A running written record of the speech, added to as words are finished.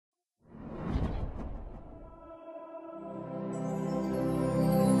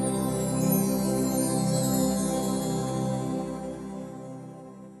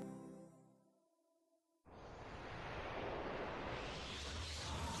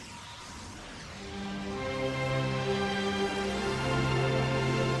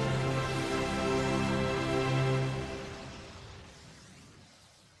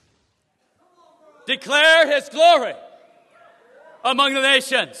declare his glory among the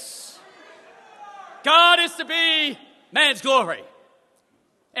nations. God is to be man's glory,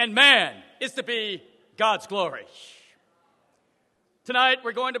 and man is to be God's glory. Tonight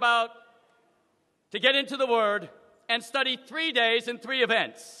we're going to get into the Word and study 3 days and 3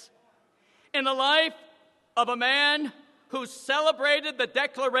 events in the life of a man who celebrated the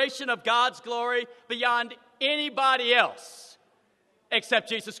declaration of God's glory beyond anybody else except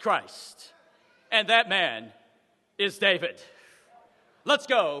Jesus Christ. And that man is David. Let's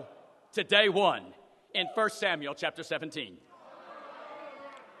go to day 1 in 1 Samuel chapter 17.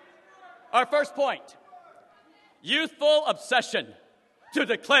 Our first point, youthful obsession to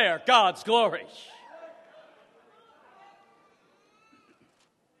declare God's glory.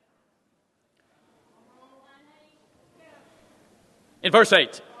 In verse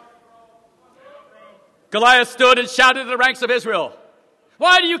 8, Goliath stood and shouted to the ranks of Israel,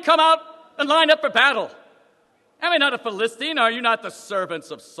 "Why do you come out and line up for battle? Am I not a Philistine? Are you not the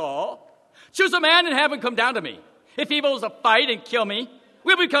servants of Saul? Choose a man and have him come down to me. If he wills to fight and kill me,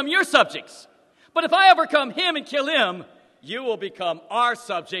 we'll become your subjects. But if I overcome him and kill him, you will become our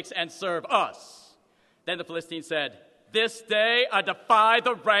subjects and serve us." Then the Philistine said, "This day I defy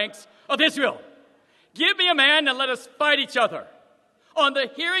the ranks of Israel. Give me a man and let us fight each other." On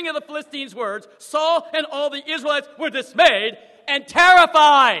the hearing of the Philistines' words, Saul and all the Israelites were dismayed and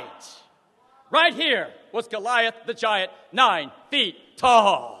terrified. Right here was Goliath the giant, 9 feet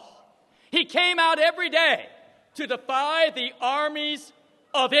tall. He came out every day to defy the armies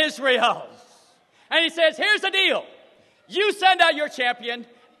of Israel. And he says, here's the deal. You send out your champion.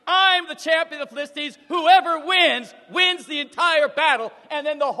 I'm the champion of the Philistines. Whoever wins, wins the entire battle. And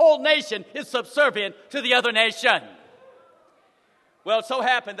then the whole nation is subservient to the other nation. Well, it so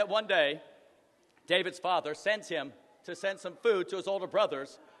happened that one day, David's father sends him to send some food to his older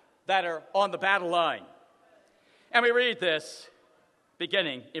brothers that are on the battle line. And we read this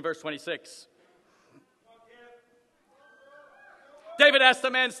beginning in verse 26. David asked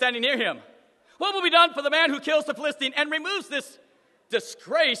the man standing near him, "What will be done for the man who kills the Philistine and removes this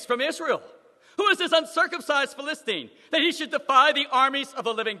disgrace from Israel? Who is this uncircumcised Philistine that he should defy the armies of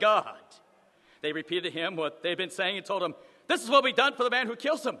the living God?" They repeated to him what they'd been saying and told him, "This is what will be done for the man who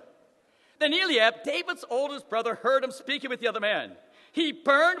kills him." Then Eliab, David's oldest brother, heard him speaking with the other man. He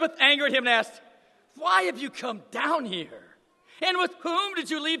burned with anger at him and asked, "Why have you come down here? And with whom did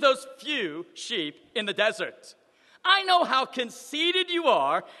you leave those few sheep in the desert? I know how conceited you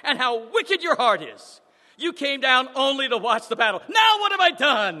are and how wicked your heart is. You came down only to watch the battle. Now what have I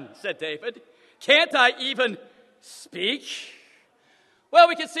done?" said David. "Can't I even speak?" Well,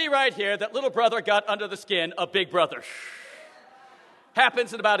 we can see right here that little brother got under the skin of big brother.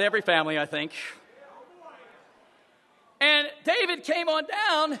 Happens in about every family, I think. And David came on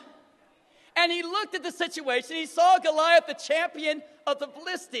down, and he looked at the situation. He saw Goliath, the champion of the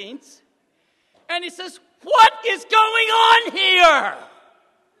Philistines, and he says, "What is going on here?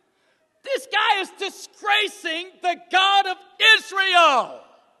 This guy is disgracing the God of Israel."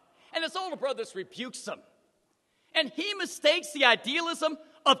 And his older brother rebukes him. And he mistakes the idealism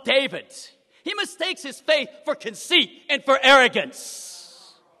of David. He mistakes his faith for conceit and for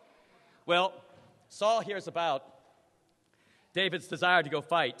arrogance. Well, Saul hears about David's desire to go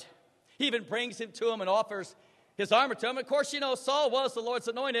fight. He even brings him to him and offers his armor to him. Of course, you know, Saul was the Lord's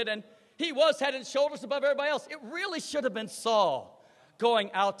anointed, and he was head and shoulders above everybody else. It really should have been Saul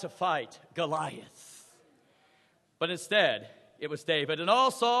going out to fight Goliath. But instead, it was David. And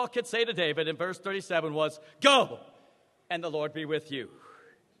all Saul could say to David in verse 37 was, "Go, and the Lord be with you."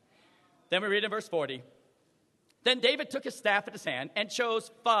 Then we read in verse 40, Then David took his staff in his hand and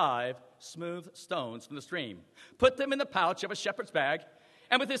chose 5 smooth stones from the stream, put them in the pouch of a shepherd's bag,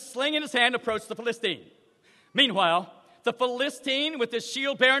 and with his sling in his hand approached the Philistine. Meanwhile, the Philistine with his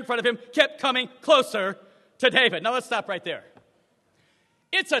shield bearer in front of him kept coming closer to David. Now let's stop right there.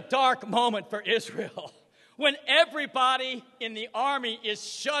 It's a dark moment for Israel when everybody in the army is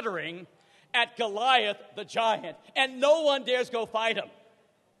shuddering at Goliath the giant, and no one dares go fight him.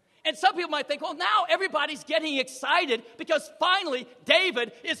 And some people might think, well, now everybody's getting excited because finally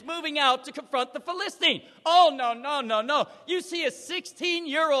David is moving out to confront the Philistine. Oh, no. You see a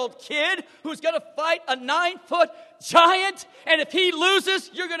 16-year-old kid who's going to fight a 9-foot giant, and if he loses,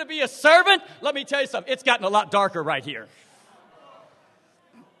 you're going to be a servant? Let me tell you something. It's gotten a lot darker right here.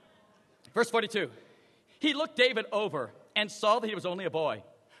 Verse 42. He looked David over and saw that he was only a boy,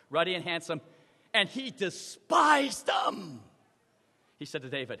 ruddy and handsome, and he despised him. He said to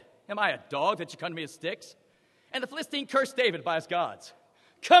David, "Am I a dog that you come to me with sticks?" And the Philistine cursed David by his gods.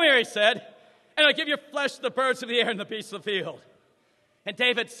 "Come here," he said, "and I'll give your flesh to the birds of the air and the beasts of the field." And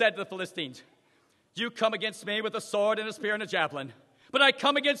David said to the Philistines, You come against me with a sword and a spear and a javelin, but I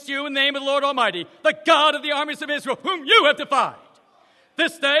come against you in the name of the Lord Almighty, the God of the armies of Israel, whom you have defied.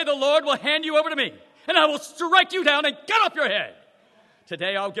 This day the Lord will hand you over to me, and I will strike you down and cut off your head.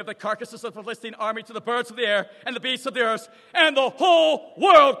 Today I'll give the carcasses of the Philistine army to the birds of the air and the beasts of the earth, and the whole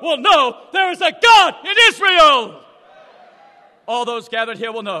world will know there is a God in Israel. All those gathered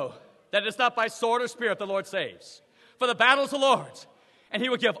here will know that it is not by sword or spear that the Lord saves. For the battle is the Lord's, and he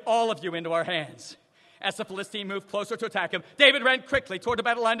will give all of you into our hands. As the Philistine moved closer to attack him, David ran quickly toward the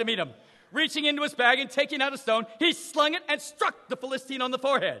battle line to meet him. Reaching into his bag and taking out a stone, he slung it and struck the Philistine on the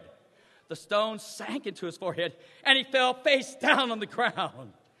forehead. The stone sank into his forehead, and he fell face down on the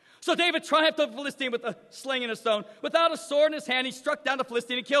ground. So David triumphed over the Philistine with a sling and a stone. Without a sword in his hand, he struck down the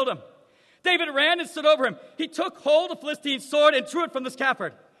Philistine and killed him. David ran and stood over him. He took hold of the Philistine's sword and drew it from the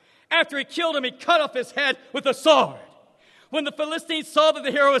scabbard. After he killed him, he cut off his head with the sword. When the Philistines saw that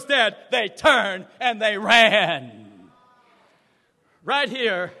the hero was dead, they turned and they ran. Right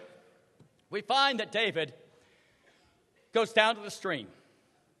here, we find that David goes down to the stream.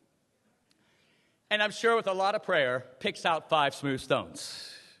 And I'm sure with a lot of prayer, picks out 5 smooth stones.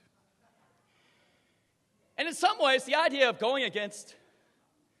 And in some ways, the idea of going against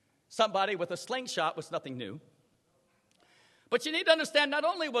somebody with a slingshot was nothing new. But you need to understand, not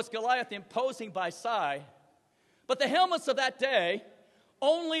only was Goliath imposing by size, but the helmets of that day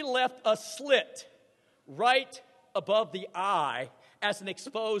only left a slit right above the eye as an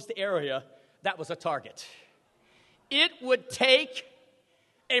exposed area that was a target. It would take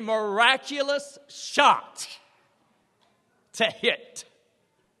a miraculous shot to hit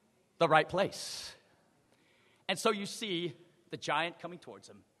the right place. And so you see the giant coming towards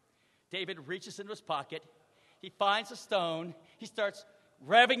him. David reaches into his pocket. He finds a stone. He starts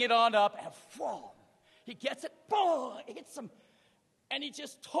revving it on up, and boom, he gets it, boom, it hits him, and he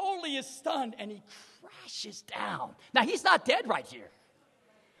just totally is stunned, and he crashes down. Now, he's not dead right here.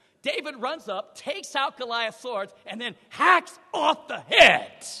 David runs up, takes out Goliath's sword, and then hacks off the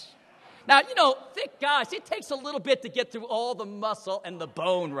head. Now, you know, thick guys, it takes a little bit to get through all the muscle and the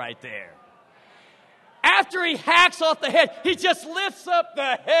bone right there. After he hacks off the head, he just lifts up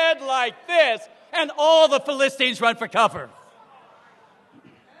the head like this, and all the Philistines run for cover.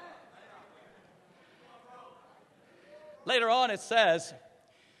 Later on, it says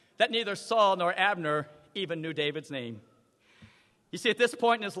that neither Saul nor Abner even knew David's name. You see, at this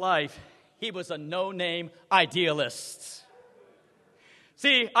point in his life, he was a no-name idealist.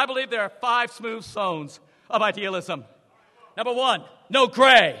 See, I believe there are 5 smooth stones of idealism. Number 1, no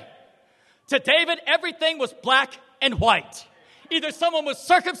gray. To David, everything was black and white. Either someone was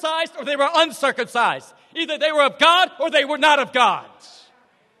circumcised or they were uncircumcised. Either they were of God or they were not of God.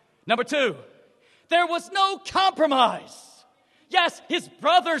 Number 2, there was no compromise. Yes, his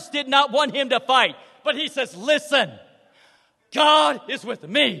brothers did not want him to fight, but he says, listen, God is with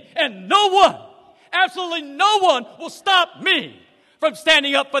me, and no one, absolutely no one will stop me from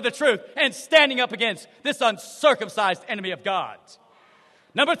standing up for the truth and standing up against this uncircumcised enemy of God.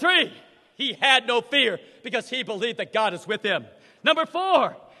 Number 3, he had no fear because he believed that God is with him. Number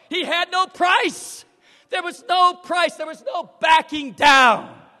 4, he had no price. There was no price. There was no backing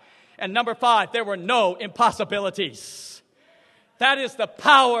down. And number 5, there were no impossibilities. That is the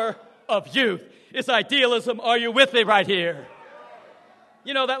power of youth. It's idealism. Are you with me right here?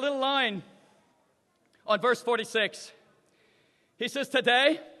 You know, that little line on verse 46, he says,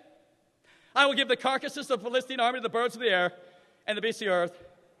 today I will give the carcasses of the Philistine army to the birds of the air and the beasts of the earth,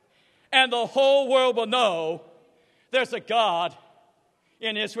 and the whole world will know there's a God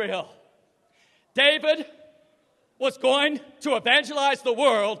in Israel. David was going to evangelize the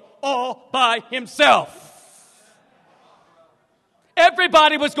world all by himself.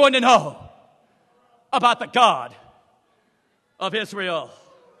 Everybody was going to know about the God of Israel.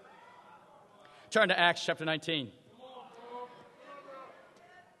 Turn to Acts chapter 19.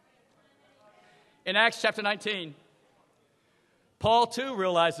 In Acts chapter 19, Paul too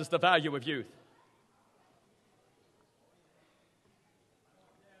realizes the value of youth.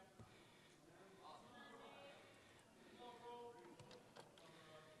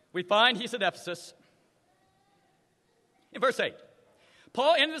 We find he's at Ephesus. In verse 8,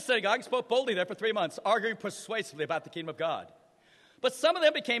 Paul entered the synagogue and spoke boldly there for 3 months, arguing persuasively about the kingdom of God. But some of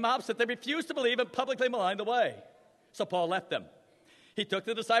them became obstinate. They refused to believe and publicly maligned the way. So Paul left them. He took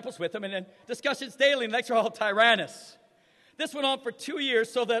the disciples with him and in discussions daily in the lecture hall of Tyrannus. This went on for 2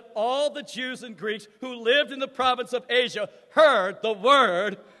 years so that all the Jews and Greeks who lived in the province of Asia heard the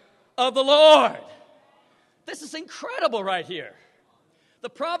word of the Lord. This is incredible right here. The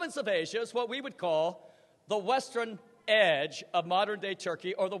province of Asia is what we would call the western edge of modern-day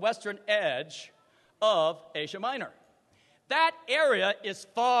Turkey, or the western edge of Asia Minor. That area is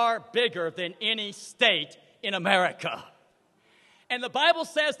far bigger than any state in America. And the Bible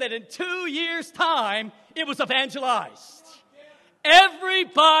says that in 2 years' time, it was evangelized.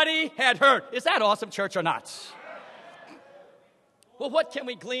 Everybody had heard. Is that awesome, church, or not? Well, what can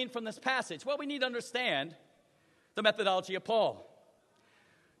we glean from this passage? Well, we need to understand the methodology of Paul.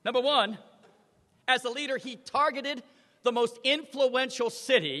 Number one, as a leader, he targeted the most influential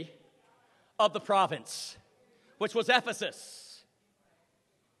city of the province, which was Ephesus.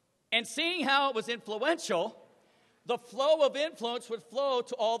 And seeing how it was influential, the flow of influence would flow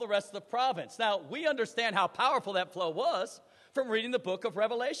to all the rest of the province. Now, we understand how powerful that flow was from reading the book of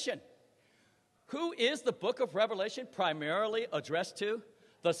Revelation. Who is the book of Revelation primarily addressed to?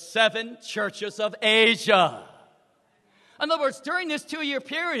 The 7 churches of Asia. In other words, during this 2-year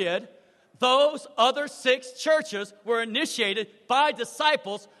period, those other 6 churches were initiated by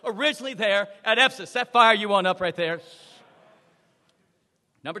disciples originally there at Ephesus. That fire you want up right there.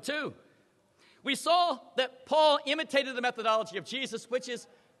 Number 2, we saw that Paul imitated the methodology of Jesus, which is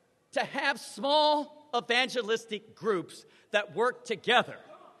to have small evangelistic groups that work together.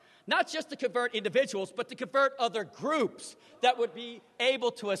 Not just to convert individuals, but to convert other groups that would be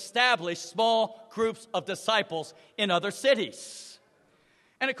able to establish small groups of disciples in other cities.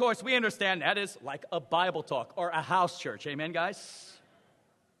 And of course, we understand that is like a Bible talk or a house church. Amen, guys?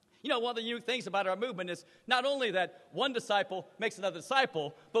 You know, one of the unique things about our movement is not only that one disciple makes another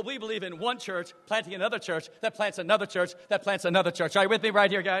disciple, but we believe in one church planting another church that plants another church that plants another church. Are you with me right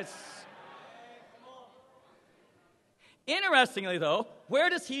here, guys? Interestingly, though, where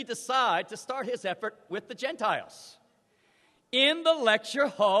does he decide to start his effort with the Gentiles? In the lecture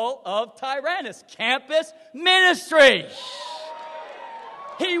hall of Tyrannus, campus ministry.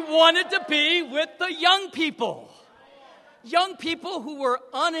 He wanted to be with the young people who were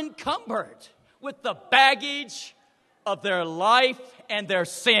unencumbered with the baggage of their life and their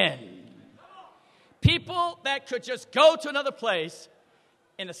sin. People that could just go to another place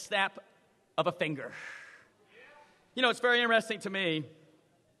in a snap of a finger. You know, it's very interesting to me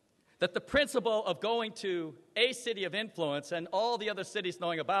that the principle of going to a city of influence and all the other cities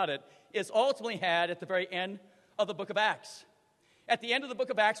knowing about it is ultimately had at the very end of the book of Acts. At the end of the book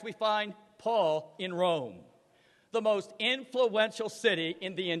of Acts, we find Paul in Rome, the most influential city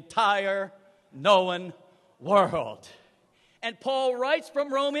in the entire known world. And Paul writes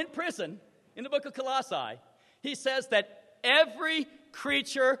from Rome in prison in the book of Colossae. He says that every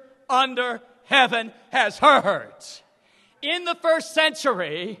creature under heaven has heard. In the first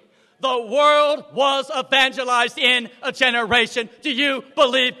century, the world was evangelized in a generation. Do you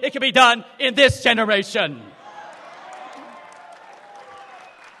believe it can be done in this generation?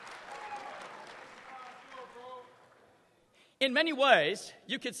 In many ways,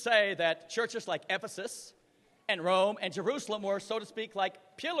 you could say that churches like Ephesus and Rome and Jerusalem were, so to speak, like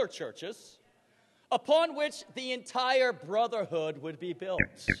pillar churches upon which the entire brotherhood would be built.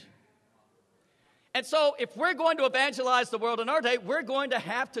 And so if we're going to evangelize the world in our day, we're going to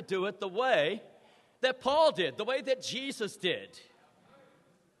have to do it the way that Paul did, the way that Jesus did.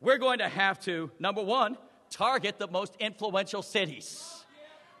 We're going to have to, number one, target the most influential cities.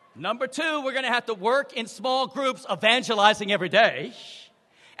 Number 2, we're going to have to work in small groups evangelizing every day.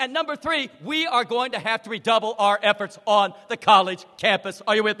 And number 3, we are going to have to redouble our efforts on the college campus.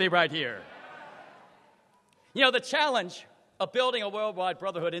 Are you with me right here? You know, the challenge of building a worldwide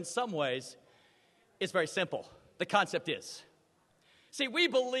brotherhood in some ways is very simple. The concept is, see, we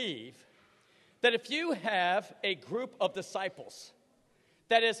believe that if you have a group of disciples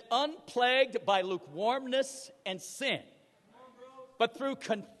that is unplagued by lukewarmness and sin, but through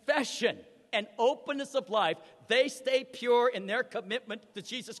confession and openness of life, they stay pure in their commitment to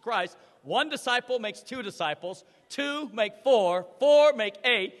Jesus Christ. 1 disciple makes 2 disciples, 2 make 4, 4 make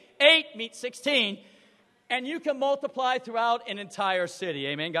 8, 8 meet 16, and you can multiply throughout an entire city.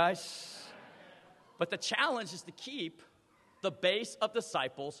 Amen, guys? But the challenge is to keep the base of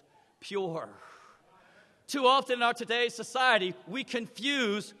disciples pure. Too often in our today's society, we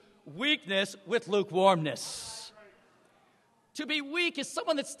confuse weakness with lukewarmness. To be weak is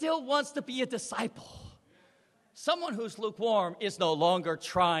someone that still wants to be a disciple. Someone who's lukewarm is no longer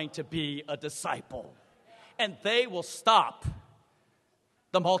trying to be a disciple. And they will stop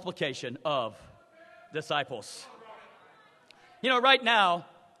the multiplication of disciples. You know, right now,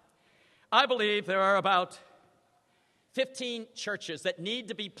 I believe there are about 15 churches that need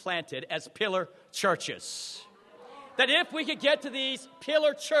to be planted as pillar churches. That if we could get to these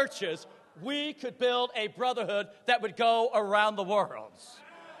pillar churches, we could build a brotherhood that would go around the world.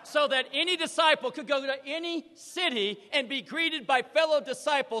 so that any disciple could go to any city and be greeted by fellow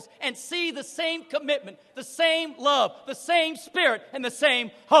disciples and see the same commitment, the same love, the same spirit, and the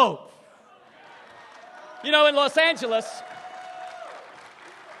same hope. You know, in Los Angeles,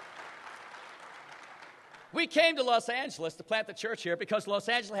 we came to Los Angeles to plant the church here because Los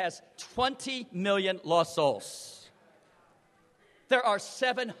Angeles has 20 million lost souls. There are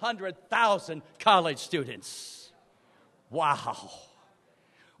 700,000 college students. Wow.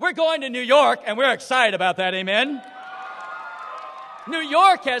 We're going to New York, and we're excited about that, amen? New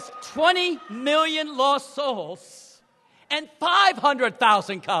York has 20 million lost souls and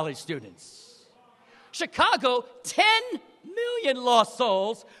 500,000 college students. Chicago, 10 million lost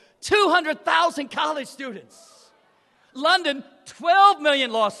souls, 200,000 college students. London, 12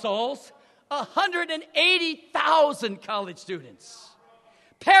 million lost souls, 180,000 college students.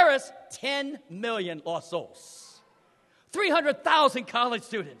 Paris, 10 million lost souls, 300,000 college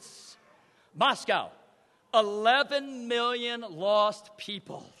students. Moscow, 11 million lost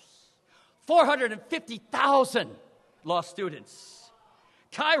people, 450,000 lost students.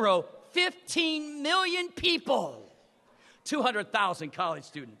 Cairo, 15 million people, 200,000 college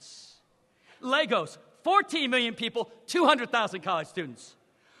students. Lagos, 14 million people, 200,000 college students.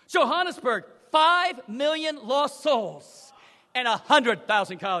 Johannesburg, 5 million lost souls and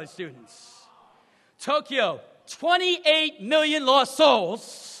 100,000 college students. Tokyo, 28 million lost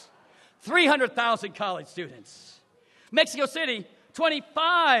souls, 300,000 college students. Mexico City,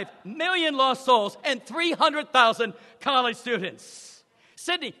 25 million lost souls and 300,000 college students.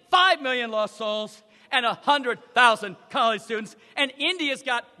 Sydney, 5 million lost souls and 100,000 college students. And India's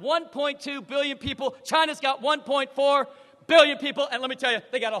got 1.2 billion people. China's got 1.4 billion people. And let me tell you,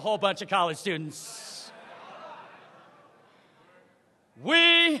 they got a whole bunch of college students.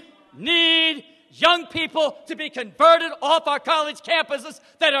 We need young people to be converted off our college campuses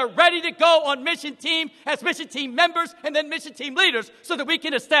that are ready to go on mission team as mission team members and then mission team leaders so that we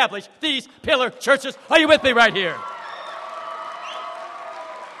can establish these pillar churches. Are you with me right here?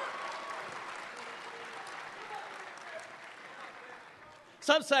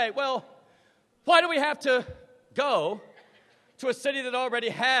 Some say, well, why do we have to go to a city that already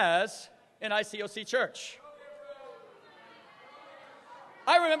has an ICOC church?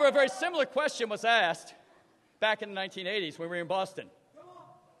 I remember a very similar question was asked back in the 1980s when we were in Boston.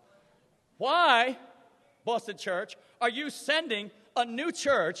 Why, Boston Church, are you sending a new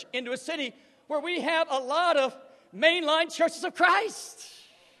church into a city where we have a lot of mainline churches of Christ?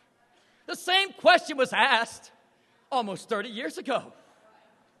 The same question was asked almost 30 years ago.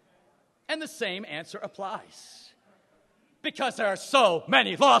 And the same answer applies. Because there are so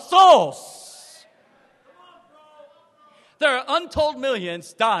many lost souls. There are untold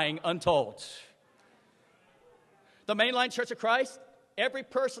millions dying untold. The mainline Church of Christ, every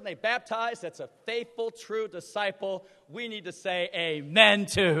person they baptize that's a faithful, true disciple, we need to say amen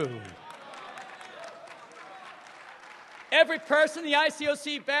to. Every person the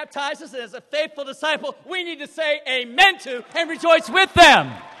ICOC baptizes as a faithful disciple, we need to say amen to and rejoice with them.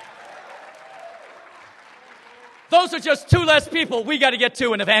 Those are just two less people we got to get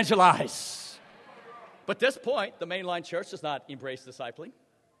to and evangelize. But at this point, the mainline church does not embrace discipling.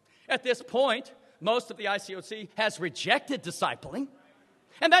 At this point, most of the ICOC has rejected discipling.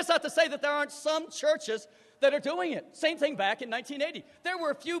 And that's not to say that there aren't some churches that are doing it. Same thing back in 1980. There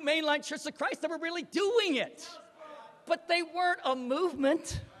were a few mainline churches of Christ that were really doing it. But they weren't a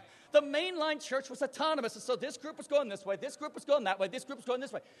movement. The mainline church was autonomous, and so this group was going this way, this group was going that way, this group was going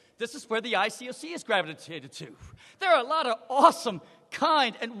this way. This is where the ICOC is gravitated to. There are a lot of awesome,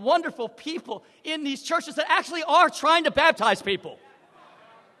 kind, and wonderful people in these churches that actually are trying to baptize people.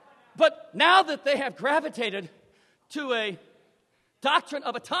 But now that they have gravitated to a doctrine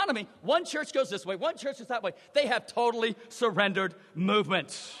of autonomy, one church goes this way, one church goes that way. They have totally surrendered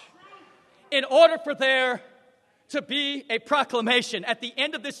movement. In order for there to be a proclamation at the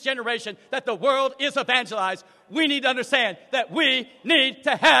end of this generation that the world is evangelized, we need to understand that we need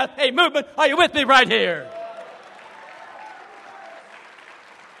to have a movement. Are you with me right here?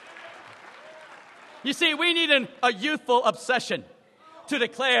 You see, we need a youthful obsession to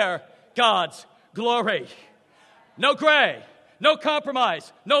declare God's glory. No gray, no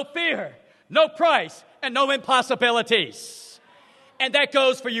compromise, no fear, no price, and no impossibilities. And that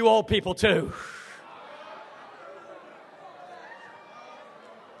goes for you old people too.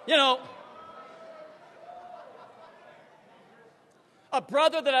 You know, a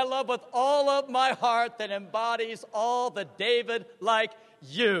brother that I love with all of my heart that embodies all the David-like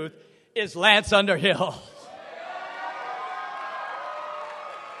youth is Lance Underhill.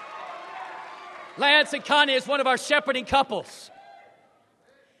 Lance and Connie is one of our shepherding couples.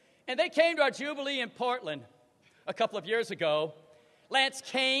 And they came to our Jubilee in Portland a couple of years ago. Lance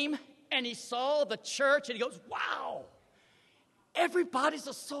came, and he saw the church, and he goes, wow, everybody's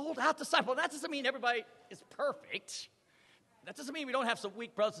a sold-out disciple. That doesn't mean everybody is perfect. That doesn't mean we don't have some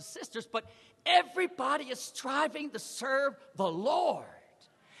weak brothers and sisters, but everybody is striving to serve the Lord.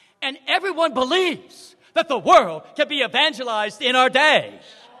 And everyone believes that the world can be evangelized in our day.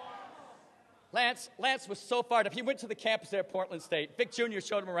 Lance was so fired up. He went to the campus there at Portland State. Vic Jr.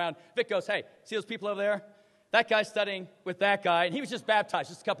 showed him around. Vic goes, hey, see those people over there? That guy's studying with that guy, and he was just baptized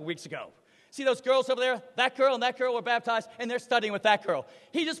just a couple weeks ago. See those girls over there? That girl and that girl were baptized, and they're studying with that girl.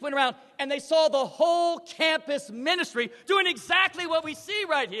 He just went around, and they saw the whole campus ministry doing exactly what we see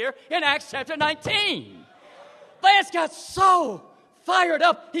right here in Acts chapter 19. Lance got so fired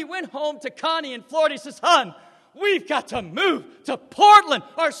up, he went home to Connie in Florida. He says, hon, we've got to move to Portland.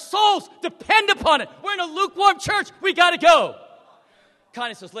 Our souls depend upon it. We're in a lukewarm church. We got to go.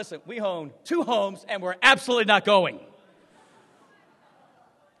 Connie says, listen, we own 2 homes, and we're absolutely not going.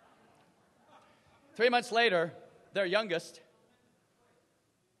 3 months later, their youngest,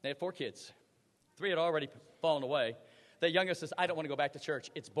 they had 4 kids. 3 had already fallen away. Their youngest says, I don't want to go back to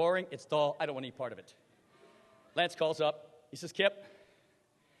church. It's boring. It's dull. I don't want any part of it. Lance calls up. He says, Kip,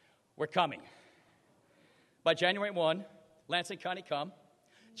 we're coming. By January 1, Lance and Connie come.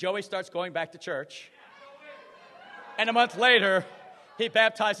 Joey starts going back to church. And a month later, he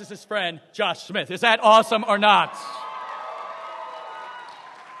baptizes his friend, Josh Smith. Is that awesome or not?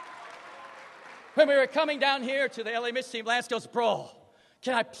 When we were coming down here to the LA mission team, Lance goes, bro,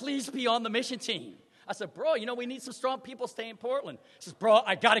 can I please be on the mission team? I said, bro, you know, we need some strong people staying in Portland. He says, bro,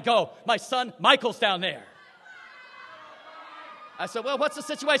 I got to go. My son, Michael's down there. I said, well, what's the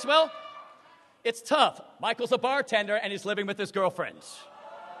situation? Well, it's tough. Michael's a bartender, and he's living with his girlfriend.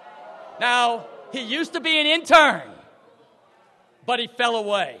 Now, he used to be an intern, but he fell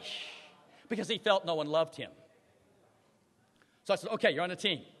away because he felt no one loved him. So I said, okay, you're on the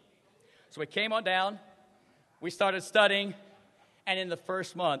team. So we came on down, we started studying, and in the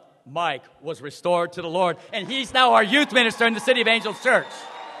first month, Mike was restored to the Lord, and he's now our youth minister in the City of Angels Church.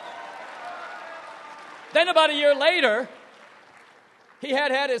 Then about a year later, he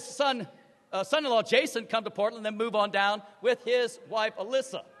had his son-in-law Jason come to Portland and then move on down with his wife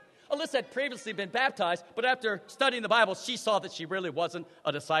Alyssa. Alyssa had previously been baptized, but after studying the Bible, she saw that she really wasn't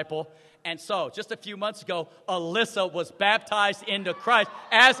a disciple. And so, just a few months ago, Alyssa was baptized into Christ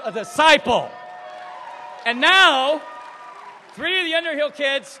as a disciple. And now, 3 of the Underhill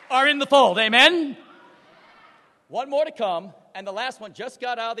kids are in the fold. Amen? 1 more to come, and the last one just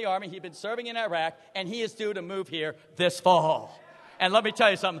got out of the army. He'd been serving in Iraq, and he is due to move here this fall. And let me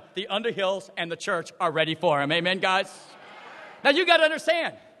tell you something, the Underhills and the church are ready for him. Amen, guys? Now, you got to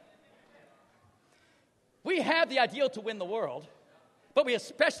understand, we have the ideal to win the world, but we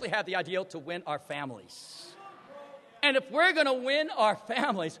especially have the ideal to win our families. And if we're going to win our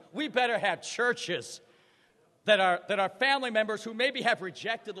families, we better have churches that our family members who maybe have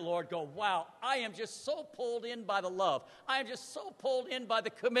rejected the Lord go, wow, I am just so pulled in by the love. I am just so pulled in by the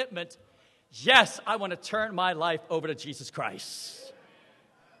commitment. Yes, I want to turn my life over to Jesus Christ.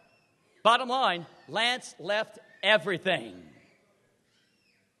 Bottom line, Lance left everything.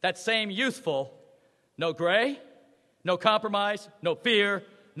 That same youthful, no gray, no compromise, no fear,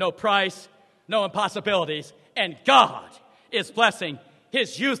 no price, no impossibilities. And God is blessing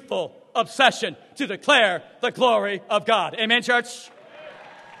his youthful obsession to declare the glory of God. Amen, church?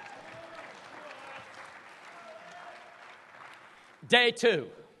 Day 2.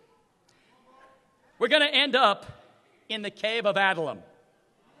 We're going to end up in the cave of Adullam.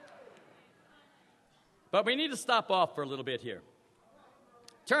 But we need to stop off for a little bit here.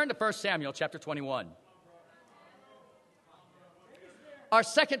 Turn to 1 Samuel chapter 21. Our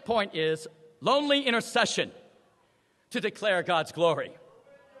second point is lonely intercession to declare God's glory.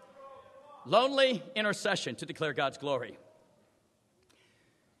 Lonely intercession to declare God's glory.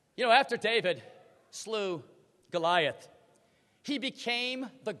 You know, after David slew Goliath, he became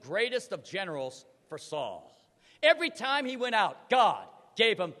the greatest of generals for Saul. Every time he went out, God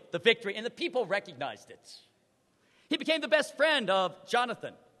gave him the victory, and the people recognized it. He became the best friend of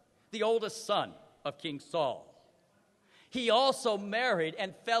Jonathan, the oldest son of King Saul. He also married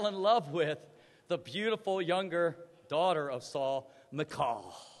and fell in love with the beautiful younger daughter of Saul,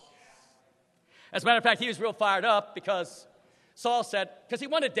 Michal. As a matter of fact, he was real fired up because Saul said, because he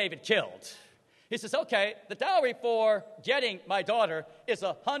wanted David killed. He says, okay, the dowry for getting my daughter is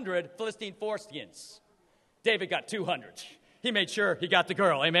 100 Philistine foreskins. David got 200. He made sure he got the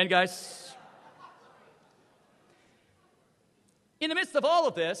girl. Amen, guys? In the midst of all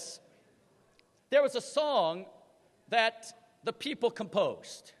of this, there was a song that the people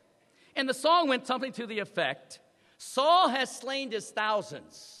composed. And the song went something to the effect, Saul has slain his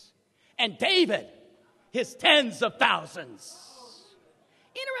thousands, and David his tens of thousands.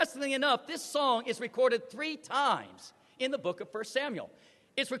 Interestingly enough, this song is recorded 3 times in the book of 1 Samuel.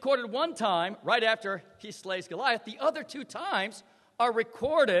 It's recorded one time right after he slays Goliath. The other 2 times are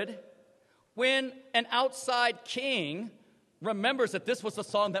recorded when an outside king remembers that this was the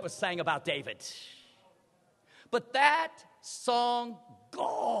song that was sang about David. But that song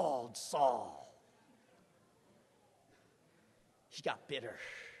galled Saul. He got bitter.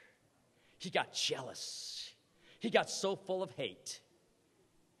 He got jealous. He got so full of hate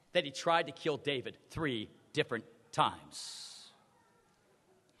that he tried to kill David 3 different times.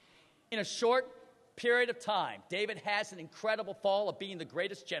 In a short period of time, David has an incredible fall of being the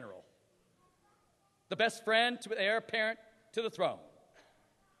greatest general, the best friend to the heir apparent to the throne,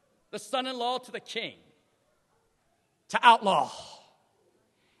 the son-in-law to the king, to outlaw.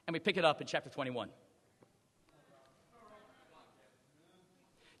 And we pick it up in chapter 21.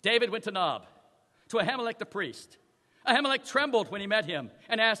 David went to Nob, to Ahimelech the priest. Ahimelech trembled when he met him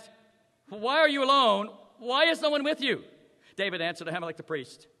and asked, "Why are you alone? Why is no one with you?" David answered Ahimelech the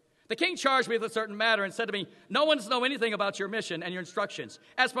priest, "The king charged me with a certain matter and said to me, 'No one knows anything about your mission and your instructions.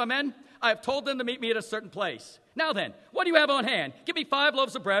 As for my men, I have told them to meet me at a certain place. Now then, what do you have on hand? Give me 5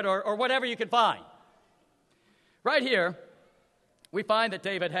 loaves of bread or whatever you can find.'" Right here, we find that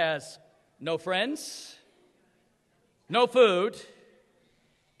David has no friends, no food,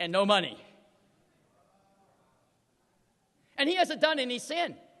 and no money. And he hasn't done any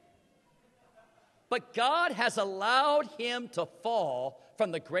sin. But God has allowed him to fall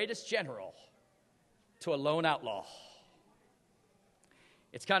from the greatest general to a lone outlaw.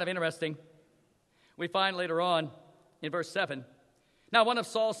 It's kind of interesting. We find later on in verse 7, "Now one of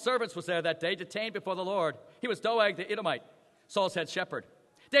Saul's servants was there that day, detained before the Lord. He was Doeg the Edomite, Saul's head shepherd.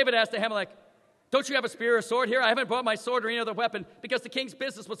 David asked Ahimelech, 'Don't you have a spear or sword here? I haven't brought my sword or any other weapon because the king's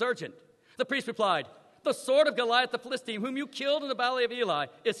business was urgent.' The priest replied, 'The sword of Goliath the Philistine, whom you killed in the valley of Eli,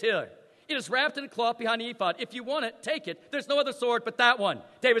 is here. It is wrapped in a cloth behind the ephod. If you want it, take it. There's no other sword but that one.'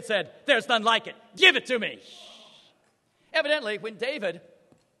 David said, 'There's none like it. Give it to me.'" Evidently, when David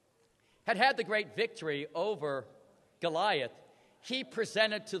had the great victory over Goliath, he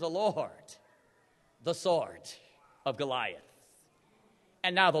presented to the Lord the sword of Goliath.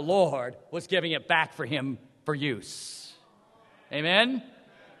 And now the Lord was giving it back for him for use. Amen?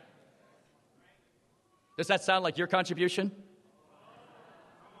 Does that sound like your contribution?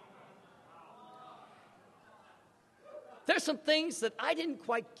 There's some things that I didn't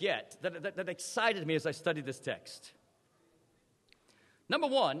quite get that excited me as I studied this text. Number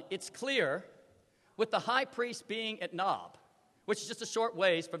one, it's clear with the high priest being at Nob, which is just a short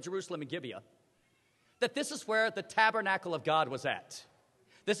ways from Jerusalem and Gibeah, that this is where the tabernacle of God was at.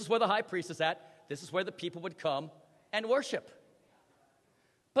 This is where the high priest is at. This is where the people would come and worship.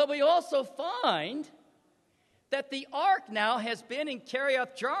 But we also find that the ark now has been in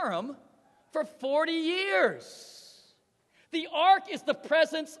Kiriath Jearim for 40 years. The ark is the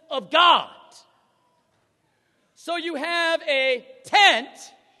presence of God. So you have a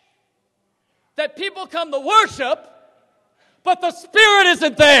tent that people come to worship, but the Spirit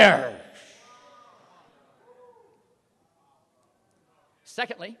isn't there.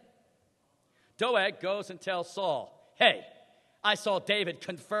 Secondly, Doeg goes and tells Saul, "Hey, I saw David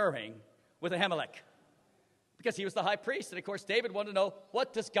conferring with Ahimelech," because he was the high priest. And of course, David wanted to know,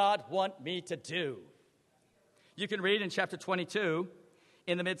 what does God want me to do? You can read in chapter 22,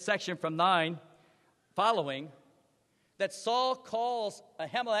 in the midsection from 9 following, that Saul calls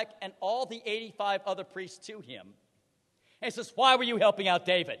Ahimelech and all the 85 other priests to him. And he says, "Why were you helping out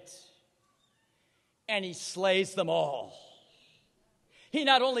David?" And he slays them all. He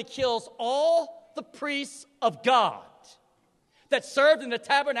not only kills all the priests of God that served in the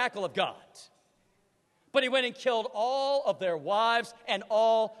tabernacle of God, but he went and killed all of their wives and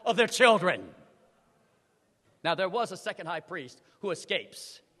all of their children. Now, there was a second high priest who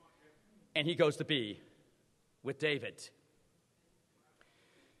escapes, and he goes to be with David.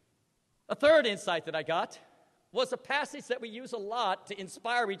 A third insight that I got was a passage that we use a lot to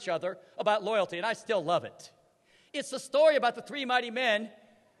inspire each other about loyalty, and I still love it. It's the story about the 3 mighty men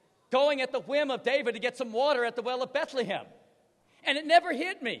going at the whim of David to get some water at the well of Bethlehem. And it never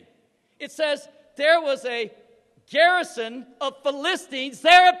hit me. It says there was a garrison of Philistines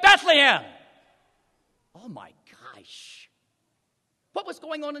there at Bethlehem. Oh my gosh. What was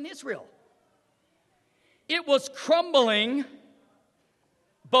going on in Israel? It was crumbling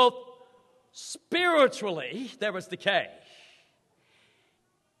both spiritually, there was decay.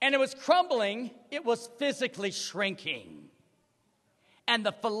 And it was crumbling, it was physically shrinking. and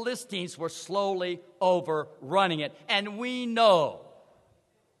the Philistines were slowly overrunning it. And we know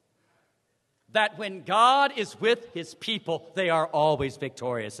that when God is with his people, they are always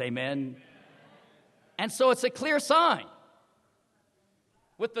victorious. Amen? And so it's a clear sign.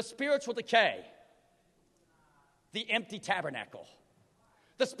 With the spiritual decay, the empty tabernacle,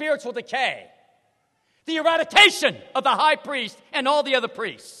 the spiritual decay, the eradication of the high priest and all the other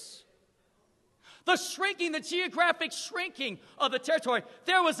priests, the shrinking, the geographic shrinking of the territory,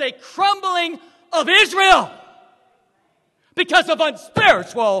 there was a crumbling of Israel because of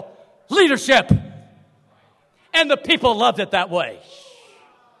unspiritual leadership. And the people loved it that way.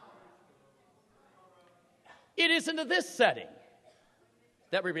 It is into this setting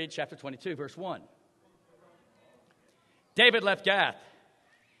that we read chapter 22, verse 1. David left Gath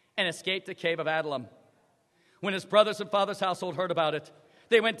and escaped the cave of Adullam. When his brothers and father's household heard about it,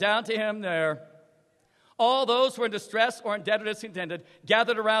 they went down to him there. All those who were in distress or indebtedness contended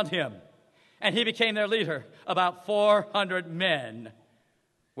gathered around him, and he became their leader. About 400 men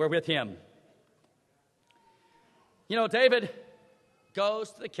were with him. You know, David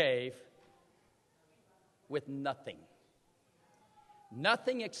goes to the cave with nothing.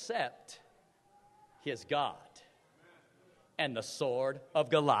 Nothing except his God and the sword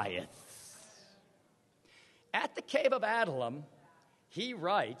of Goliath. At the cave of Adullam, he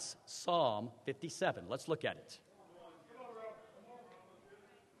writes Psalm 57. Let's look at it.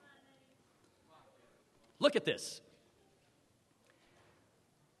 Look at this.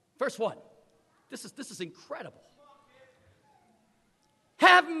 Verse 1. This is incredible.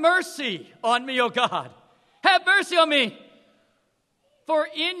 Have mercy on me, O God. Have mercy on me. For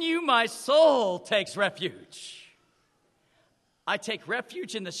in you my soul takes refuge. I take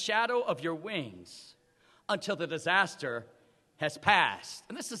refuge in the shadow of your wings until the disaster has passed.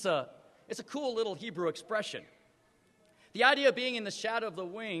 And it's a cool little Hebrew expression. The idea of being in the shadow of the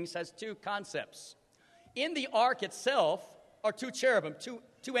wings has two concepts. In the ark itself are two cherubim,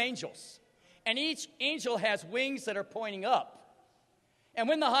 two angels. And each angel has wings that are pointing up. And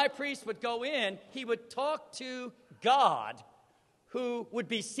when the high priest would go in, he would talk to God, who would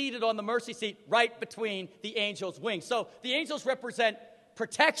be seated on the mercy seat right between the angels' wings. So the angels represent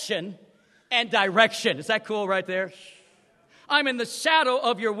protection and direction. Is that cool right there? I'm in the shadow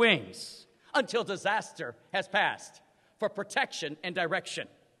of your wings until disaster has passed, for protection and direction.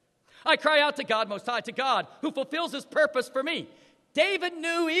 I cry out to God Most High, to God who fulfills his purpose for me. David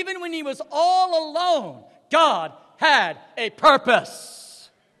knew even when he was all alone, God had a purpose.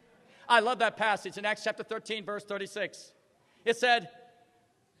 I love that passage in Acts chapter 13, verse 36. It said,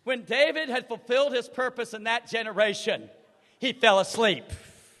 when David had fulfilled his purpose in that generation, he fell asleep.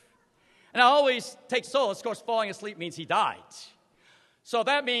 And I always take solace. Of course, falling asleep means he died. So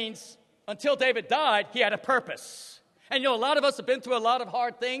that means until David died, he had a purpose. And you know, a lot of us have been through a lot of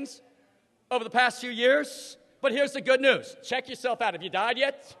hard things over the past few years. But here's the good news. Check yourself out. Have you died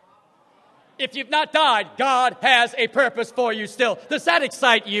yet? If you've not died, God has a purpose for you still. Does that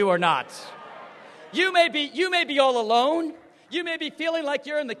excite you or not? You may be all alone. You may be feeling like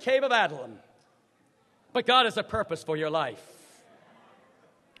you're in the cave of Adullam. But God has a purpose for your life.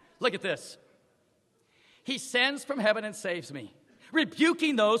 Look at this. He sends from heaven and saves me,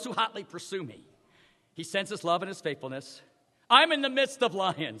 rebuking those who hotly pursue me. He sends his love and his faithfulness. I'm in the midst of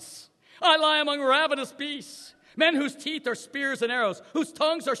lions. I lie among ravenous beasts, men whose teeth are spears and arrows, whose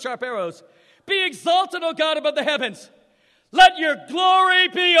tongues are sharp arrows. Be exalted, O God, above the heavens. Let your glory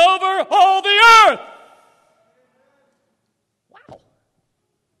be over all the earth. Wow.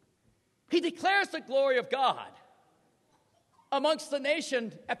 He declares the glory of God amongst the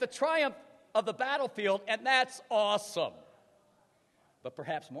nation at the triumph of the battlefield, and that's awesome. But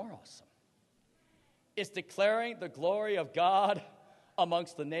perhaps more awesome is declaring the glory of God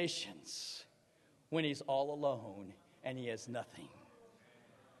amongst the nations when he's all alone and he has nothing.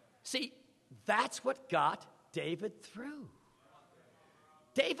 See, that's what got David through.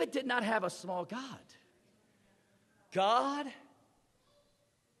 David did not have a small God. God,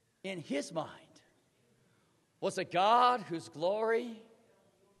 in his mind, was a God whose glory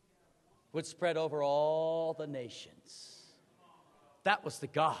would spread over all the nations. That was the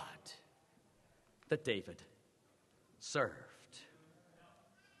God that David served.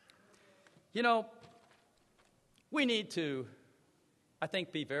 You know, we need to, I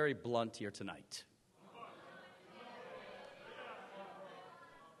think, be very blunt here tonight.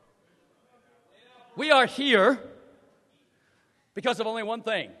 We are here because of only one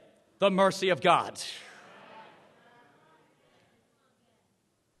thing, the mercy of God.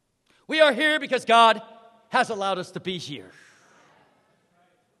 We are here because God has allowed us to be here.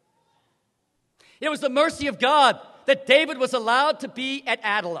 It was the mercy of God that David was allowed to be at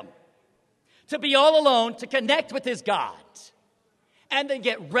Adullam, to be all alone, to connect with his God, and then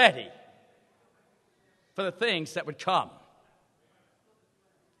get ready for the things that would come.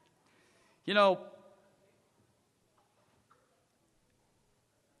 You know,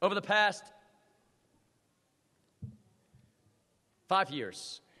 over the past 5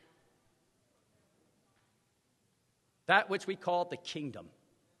 years, that which we call the kingdom,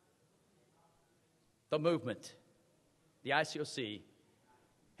 the movement, the ICOC,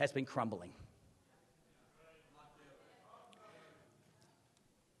 has been crumbling.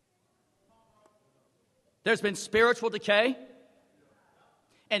 There's been spiritual decay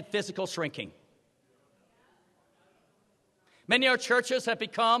and physical shrinking. Many of our churches have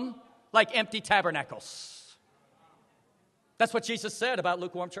become like empty tabernacles. That's what Jesus said about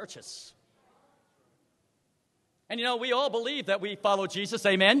lukewarm churches. And you know, we all believe that we follow Jesus,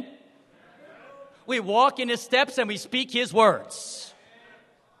 amen? We walk in his steps and we speak his words.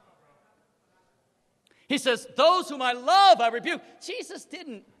 He says, those whom I love, I rebuke. Jesus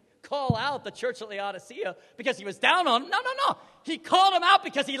didn't call out the church at Laodicea because he was down on them. No. He called them out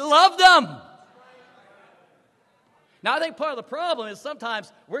because he loved them. Now, I think part of the problem is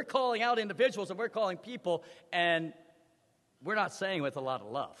sometimes we're calling out individuals and we're calling people, and we're not saying it with a lot of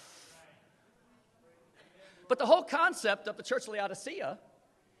love. But the whole concept of the church of Laodicea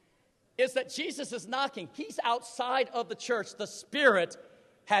is that Jesus is knocking. He's outside of the church. The Spirit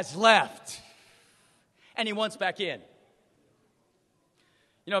has left, and he wants back in.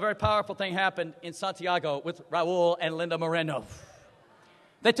 You know, a very powerful thing happened in Santiago with Raul and Linda Moreno.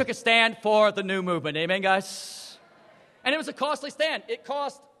 They took a stand for the new movement. Amen, guys? And it was a costly stand. It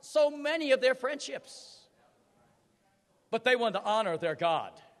cost so many of their friendships. But they wanted to honor their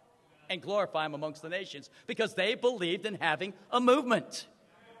God and glorify him amongst the nations because they believed in having a movement.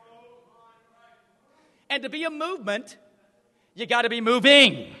 And to be a movement, you got to be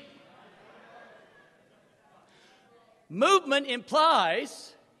moving. Movement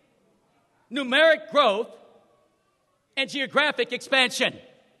implies numeric growth and geographic expansion.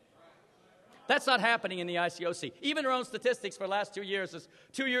 That's not happening in the ICOC. Even their own statistics for the last 2 years is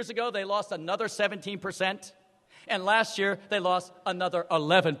 2 years ago they lost another 17%, and last year they lost another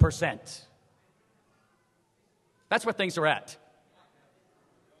 11%. That's where things are at.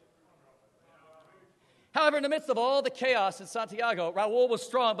 However, in the midst of all the chaos in Santiago, Raul was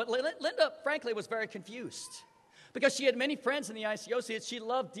strong, but Linda, frankly, was very confused because she had many friends in the ICOC that she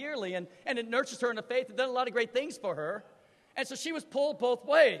loved dearly, and it nurtured her in the faith and done a lot of great things for her. And so she was pulled both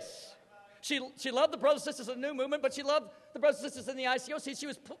ways. She loved the brothers and sisters of the new movement, but she loved the brothers and sisters in the ICOC. She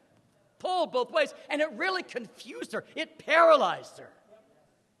was pulled both ways, and it really confused her. It paralyzed her.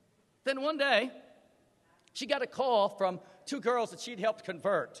 Then one day, she got a call from 2 girls that she'd helped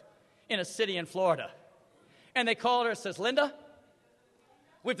convert in a city in Florida. And they called her and says, Linda,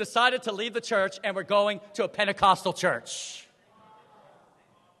 we've decided to leave the church and we're going to a Pentecostal church.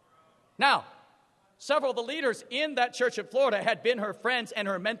 Now, several of the leaders in that church in Florida had been her friends and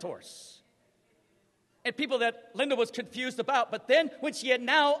her mentors. And people that Linda was confused about. But then when she had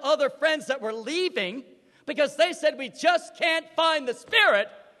now other friends that were leaving because they said we just can't find the Spirit,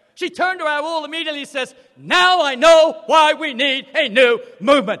 she turned to Raul immediately and says, now I know why we need a new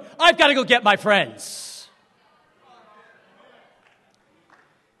movement. I've got to go get my friends.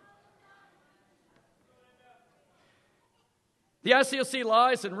 The ICOC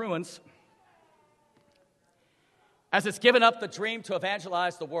lies in ruins as it's given up the dream to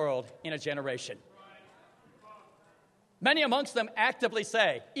evangelize the world in a generation. Many amongst them actively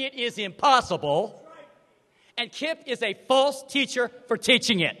say, it is impossible, and KIP is a false teacher for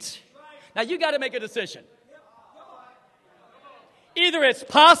teaching it. Now, you got to make a decision. Either it's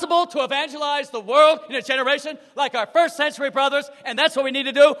possible to evangelize the world in a generation like our first century brothers, and that's what we need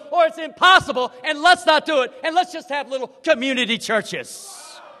to do, or it's impossible, and let's not do it, and let's just have little community churches.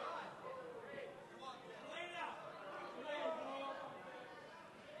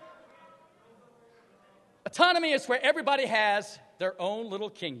 Autonomy is where everybody has their own little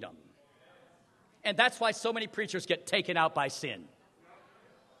kingdom. And that's why so many preachers get taken out by sin.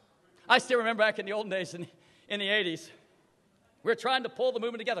 I still remember back in the olden days in the 80s, we were trying to pull the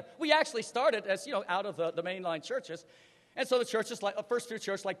movement together. We actually started as, out of the mainline churches. And so the churches, like the first 2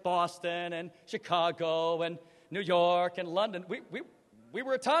 churches like Boston and Chicago and New York and London, we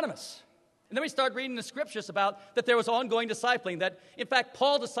were autonomous. And then we started reading the scriptures about that there was ongoing discipling, that, in fact,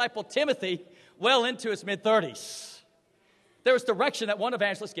 Paul discipled Timothy well into his mid-30s. There was direction that one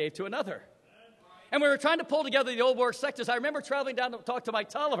evangelist gave to another. And we were trying to pull together the old work sectors. I remember traveling down to talk to Mike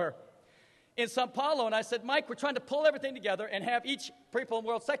Tolliver in Sao Paulo, and I said, Mike, we're trying to pull everything together and have each people in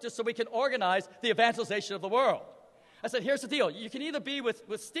world sector so we can organize the evangelization of the world. I said, here's the deal. You can either be with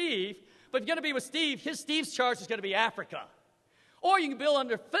Steve, but if you're going to be with Steve, Steve's charge is going to be Africa. Or you can be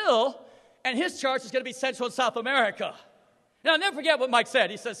under Phil, and his charge is going to be Central and South America. And I'll never forget what Mike said.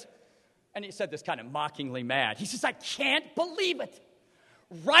 He says, and he said this kind of mockingly mad. He says, I can't believe it.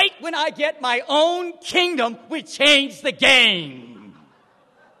 Right when I get my own kingdom, we change the game.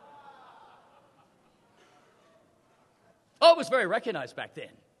 Oh, it was very recognized back then.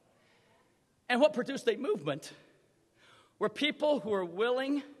 And what produced a movement were people who were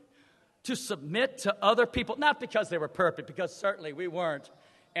willing to submit to other people, not because they were perfect, because certainly we weren't,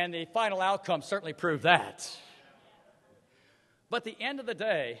 and the final outcome certainly proved that. But at the end of the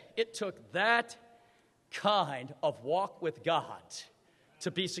day, it took that kind of walk with God to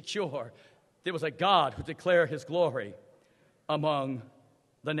be secure. There was a God who declared his glory among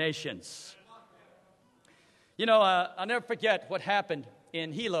the nations. You know, I'll never forget what happened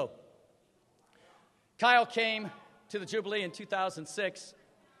in Hilo. Kyle came to the Jubilee in 2006,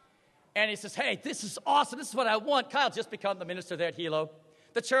 and he says, hey, this is awesome. This is what I want. Kyle just become the minister there at Hilo.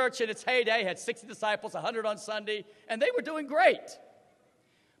 The church in its heyday had 60 disciples, 100 on Sunday, and they were doing great.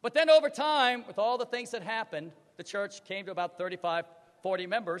 But then over time, with all the things that happened, the church came to about 35, 40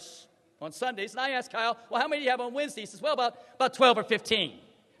 members on Sundays. And I asked Kyle, well, how many do you have on Wednesday? He says, well, about 12 or 15.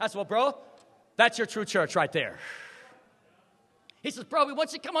 I said, well, bro, that's your true church right there. He says, bro, we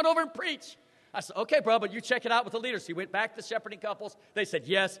want you to come on over and preach. I said, okay, bro, but you check it out with the leaders. He went back to the shepherding couples. They said,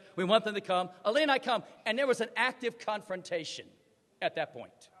 yes, we want them to come. Ali and I come. And there was an active confrontation at that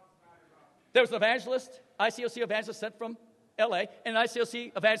point. There was an evangelist, ICOC evangelist sent from L.A., and an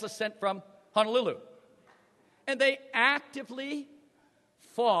ICOC evangelist sent from Honolulu. And they actively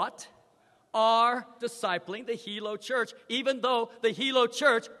fought our discipling the Hilo church, even though the Hilo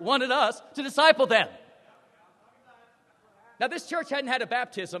church wanted us to disciple them. Now, this church hadn't had a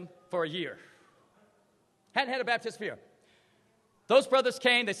baptism for a year. Hadn't had a baptism for a year. Those brothers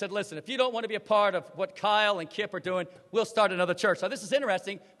came, they said, listen, if you don't want to be a part of what Kyle and Kip are doing, we'll start another church. Now, this is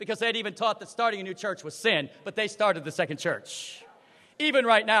interesting because they'd even taught that starting a new church was sin, but they started the second church. Even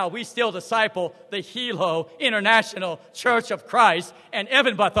right now, we still disciple the Hilo International Church of Christ, and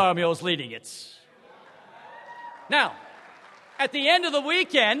Evan Bartholomew is leading it. Now, at the end of the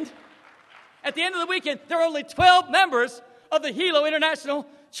weekend, there are only 12 members of the Hilo International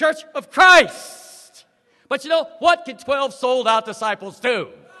Church of Christ. But you know, what can 12 sold-out disciples do?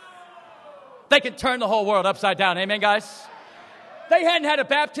 They can turn the whole world upside down. Amen, guys? They hadn't had a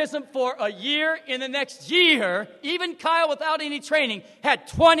baptism for a year. In the next year, even Kyle, without any training, had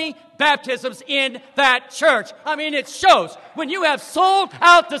 20 baptisms in that church. I mean, it shows. When you have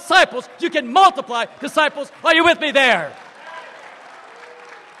sold-out disciples, you can multiply disciples. Are you with me there?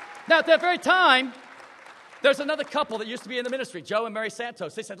 Now, at that very time, there's another couple that used to be in the ministry, Joe and Mary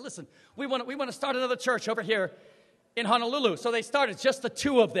Santos. They said, listen, we want to start another church over here in Honolulu. So they started just the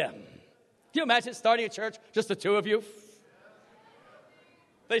two of them. Can you imagine starting a church, just the two of you?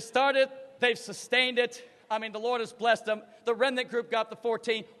 They started, they've sustained it. I mean, the Lord has blessed them. The remnant group got to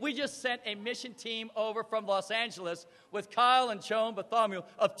 14. We just sent a mission team over from Los Angeles with Kyle and Joan Bartholomew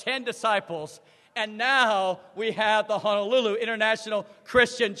of 10 disciples. And now we have the Honolulu International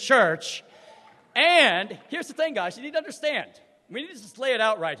Christian Church. And here's the thing, guys. You need to understand. We need to just lay it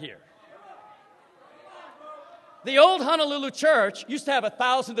out right here. The old Honolulu church used to have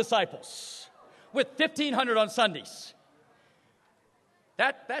 1,000 disciples with 1,500 on Sundays.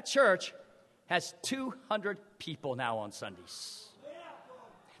 That church has 200 people now on Sundays.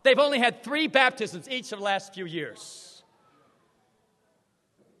 They've only had 3 baptisms each of the last few years.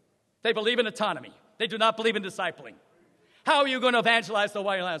 They believe in autonomy. They do not believe in discipling. How are you going to evangelize the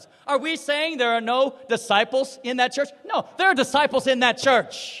Hawaiian Islands? Are we saying there are no disciples in that church? No, there are disciples in that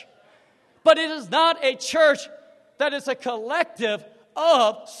church. But it is not a church that is a collective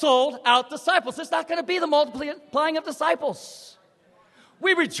of sold-out disciples. It's not going to be the multiplying of disciples.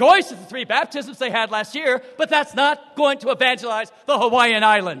 We rejoice at the 3 baptisms they had last year, but that's not going to evangelize the Hawaiian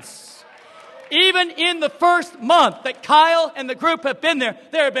Islands. Even in the first month that Kyle and the group have been there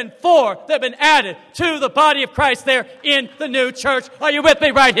have been 4 that have been added to the body of Christ there in the new church. Are you with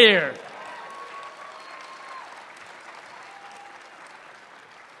me right here?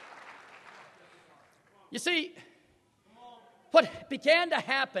 You see, what began to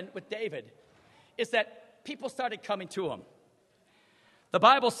happen with David is that people started coming to him. The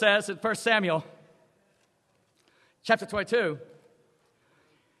Bible says in 1 Samuel chapter 22,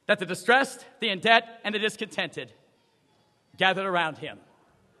 that the distressed, the in debt, and the discontented gathered around him.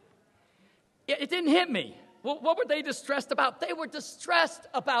 It didn't hit me. Well, what were they distressed about? They were distressed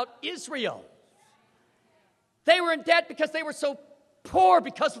about Israel. They were in debt because they were so poor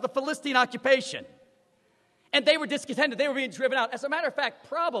because of the Philistine occupation. And they were discontented. They were being driven out. As a matter of fact,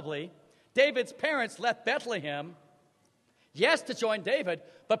 probably David's parents left Bethlehem, yes, to join David,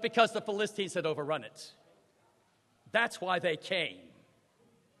 but because the Philistines had overrun it. That's why they came.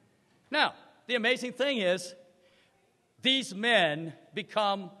 Now, the amazing thing is, these men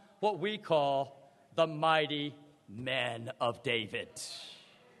become what we call the mighty men of David.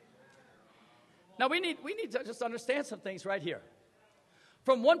 Now, we need to just understand some things right here.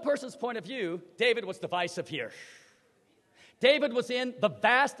 From one person's point of view, David was divisive here. David was in the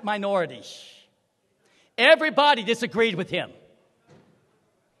vast minority. Everybody disagreed with him.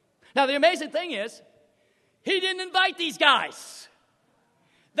 Now, the amazing thing is, he didn't invite these guys.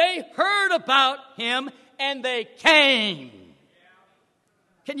 They heard about him, and they came.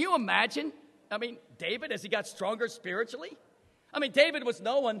 Can you imagine? I mean, David, as he got stronger spiritually? I mean, David was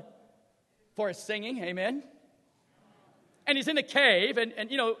known for his singing, amen? And he's in a cave, and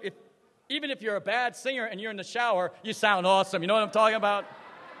you know, even if you're a bad singer and you're in the shower, you sound awesome. You know what I'm talking about?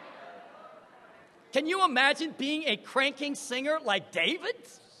 Can you imagine being a cranking singer like David?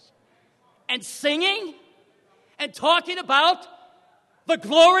 And singing? And talking about the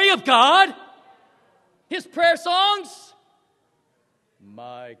glory of God? His prayer songs?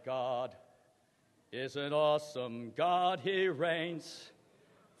 My God is an awesome God. He reigns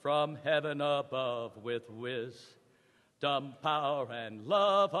from heaven above with wisdom, power, and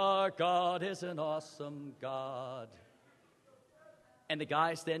love. Our God is an awesome God. And the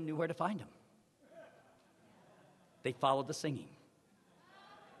guys then knew where to find him. They followed the singing.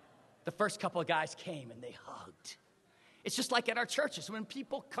 The first couple of guys came and they hugged. It's just like at our churches when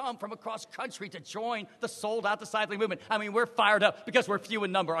people come from across country to join the sold-out discipling movement. I mean, we're fired up because we're few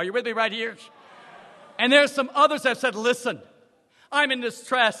in number. Are you with me right here? And there's some others that have said, listen, I'm in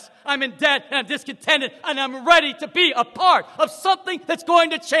distress, I'm in debt, and I'm discontented, and I'm ready to be a part of something that's going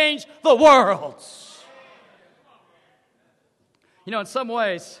to change the world. You know, in some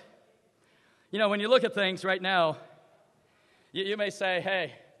ways, you know, when you look at things right now, you may say,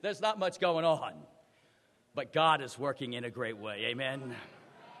 hey, there's not much going on. But God is working in a great way. Amen?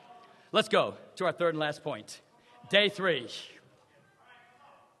 Let's go to our third and last point. Day 3.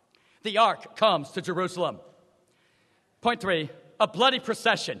 The ark comes to Jerusalem. Point 3, a bloody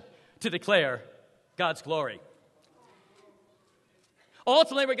procession to declare God's glory.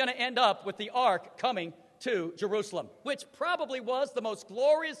 Ultimately, we're going to end up with the ark coming to Jerusalem, which probably was the most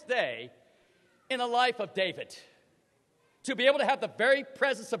glorious day in the life of David. To be able to have the very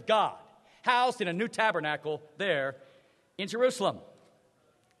presence of God housed in a new tabernacle there in Jerusalem.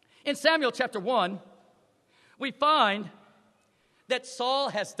 In Samuel chapter 1, we find that Saul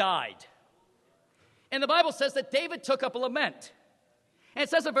has died. And the Bible says that David took up a lament. And it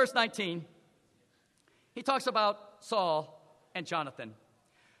says in verse 19, he talks about Saul and Jonathan.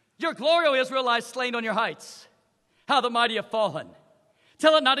 Your glory, O Israel, lies slain on your heights. How the mighty have fallen.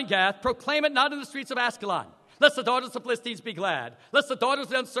 Tell it not in Gath, proclaim it not in the streets of Ascalon. Lest the daughters of the Philistines be glad. Lest the daughters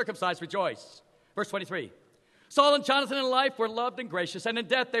of the uncircumcised rejoice. Verse 23. Saul and Jonathan in life were loved and gracious, and in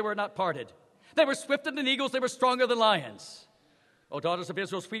death they were not parted. They were swifter than eagles, they were stronger than lions. O daughters of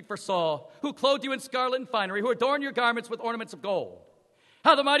Israel, sweet for Saul, who clothed you in scarlet and finery, who adorned your garments with ornaments of gold.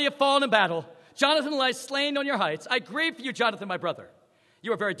 How the mighty have fallen in battle. Jonathan lies slain on your heights. I grieve for you, Jonathan, my brother.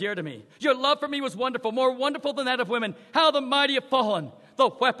 You are very dear to me. Your love for me was wonderful, more wonderful than that of women. How the mighty have fallen. The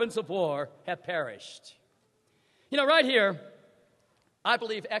weapons of war have perished. You know, right here, I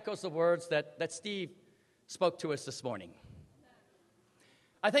believe echoes the words that Steve spoke to us this morning.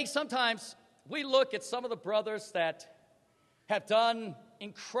 I think sometimes we look at some of the brothers that have done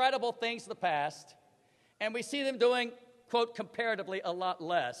incredible things in the past, and we see them doing, quote, comparatively a lot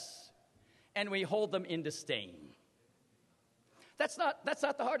less, and we hold them in disdain. That's not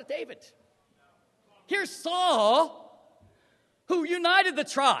the heart of David. Here's Saul, who united the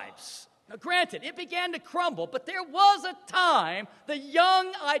tribes. Now, granted, it began to crumble, but there was a time the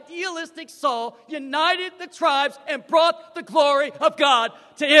young, idealistic Saul united the tribes and brought the glory of God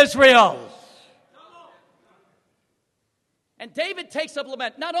to Israel. And David takes up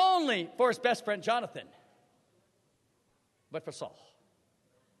lament not only for his best friend Jonathan, but for Saul.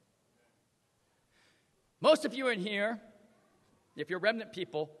 Most of you in here, if you're remnant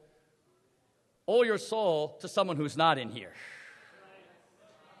people, owe your soul to someone who's not in here.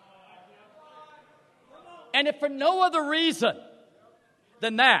 And if for no other reason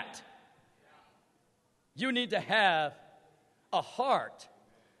than that, you need to have a heart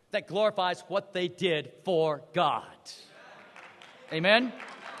that glorifies what they did for God. Amen?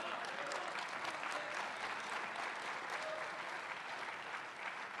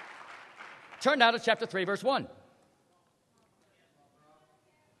 Turn now to chapter 3, verse 1.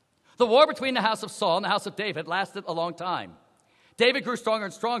 The war between the house of Saul and the house of David lasted a long time. David grew stronger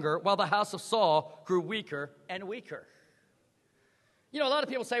and stronger, while the house of Saul grew weaker and weaker. You know, a lot of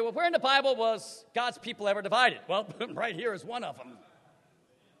people say, well, where in the Bible was God's people ever divided? Well, right here is one of them.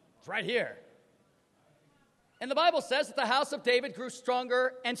 It's right here. And the Bible says that the house of David grew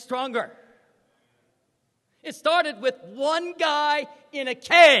stronger and stronger. It started with one guy in a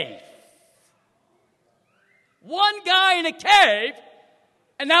cave. One guy in a cave,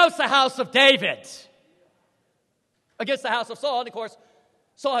 and now it's the house of David against the house of Saul. And of course,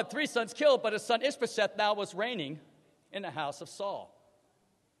 Saul had 3 sons killed, but his son Ishbosheth now was reigning in the house of Saul.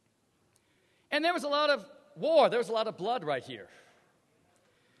 And there was a lot of war. There was a lot of blood right here.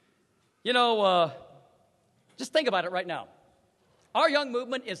 You know, just think about it right now. Our young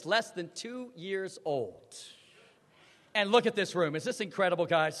movement is less than 2 years old. And look at this room. Is this incredible,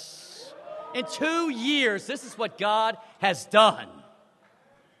 guys? In 2 years, this is what God has done.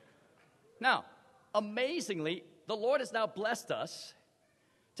 Now, amazingly, the Lord has now blessed us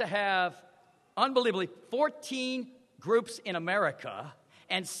to have, unbelievably, 14 groups in America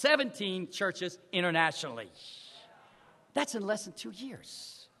and 17 churches internationally. That's in less than 2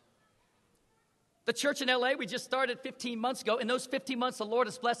 years. The church in LA, we just started 15 months ago. In those 15 months, the Lord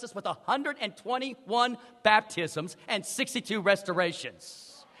has blessed us with 121 baptisms and 62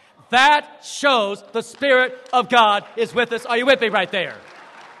 restorations. That shows the Spirit of God is with us. Are you with me right there?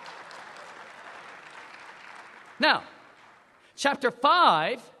 Now, chapter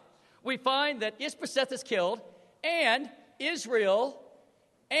 5, we find that Ishbosheth is killed, and Israel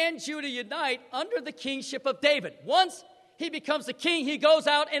and Judah unite under the kingship of David. Once he becomes the king, he goes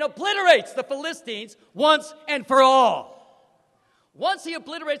out and obliterates the Philistines once and for all. Once he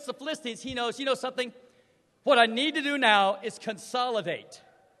obliterates the Philistines, he knows, you know something? What I need to do now is consolidate,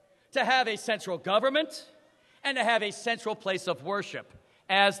 to have a central government and to have a central place of worship,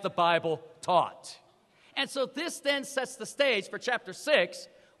 as the Bible taught. And so this then sets the stage for chapter 6,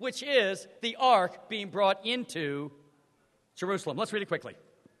 which is the ark being brought into Jerusalem. Let's read it quickly.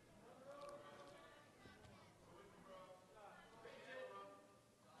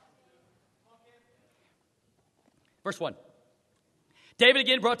 Verse 1. David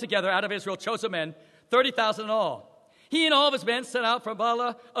again brought together out of Israel chosen men, 30,000 in all. He and all of his men set out from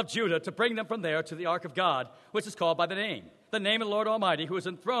Baalah of Judah to bring them from there to the ark of God, which is called by the name of the Lord Almighty, who is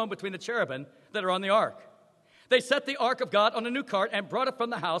enthroned between the cherubim that are on the ark. They set the ark of God on a new cart and brought it from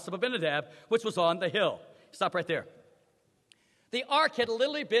the house of Abinadab, which was on the hill. Stop right there. The ark had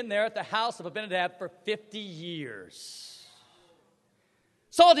literally been there at the house of Abinadab for 50 years.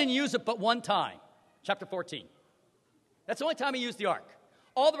 Saul didn't use it but one time, chapter 14. That's the only time he used the ark.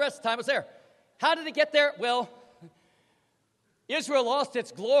 All the rest of the time it was there. How did it get there? Well, Israel lost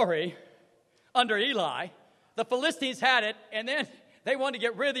its glory under Eli. The Philistines had it, and then they wanted to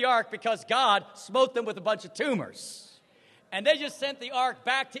get rid of the ark because God smote them with a bunch of tumors. And they just sent the ark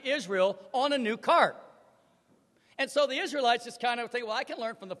back to Israel on a new cart. And so the Israelites just kind of think, well, I can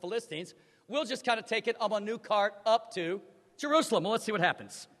learn from the Philistines. We'll just kind of take it on a new cart up to Jerusalem. Well, let's see what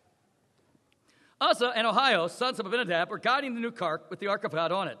happens. Uzzah and Ahio, sons of Abinadab, were guiding the new cart with the ark of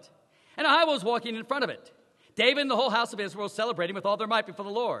God on it. And Ahio was walking in front of it. David and the whole house of Israel celebrating with all their might before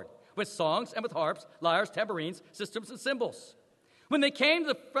the Lord, with songs and with harps, lyres, tambourines, sistrums, and cymbals. When they came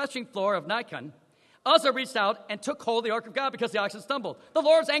to the threshing floor of Nikon, Uzzah reached out and took hold of the ark of God because the oxen stumbled. The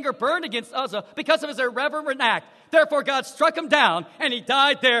Lord's anger burned against Uzzah because of his irreverent act. Therefore God struck him down, and he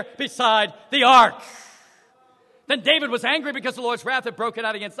died there beside the ark. Then David was angry because the Lord's wrath had broken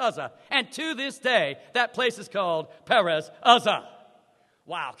out against Uzzah. And to this day, that place is called Perez Uzzah.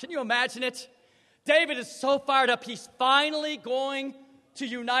 Wow, can you imagine it? David is so fired up, he's finally going to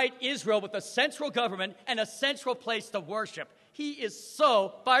unite Israel with a central government and a central place to worship. He is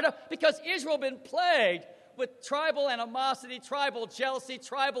so fired up because Israel had been plagued with tribal animosity, tribal jealousy,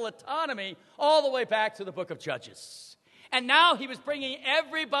 tribal autonomy, all the way back to the book of Judges. And now he was bringing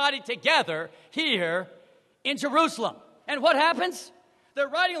everybody together here in Jerusalem. And what happens? They're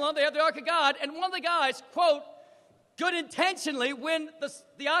riding along, they have the ark of God, and one of the guys, quote, good intentionally, when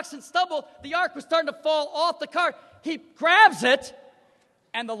the oxen stumbled, the ark was starting to fall off the cart. He grabs it,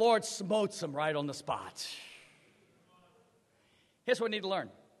 and the Lord smotes him right on the spot. Here's what we need to learn.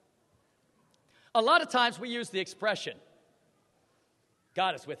 A lot of times we use the expression,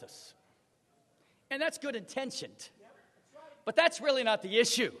 God is with us. And that's good intentioned. But that's really not the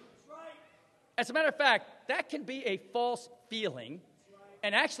issue. As a matter of fact, that can be a false feeling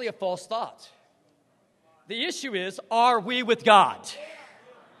and actually a false thought. The issue is, are we with God?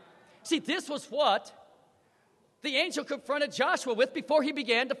 See, this was what the angel confronted Joshua with before he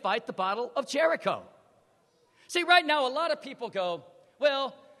began to fight the battle of Jericho. See, right now, a lot of people go,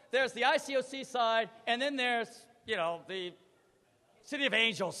 well, there's the ICOC side, and then there's, the City of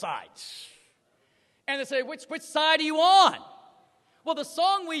Angels side. And they say, which side are you on? Well, the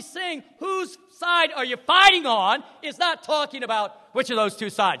song we sing, Whose Side Are You Fighting On, is not talking about which of those two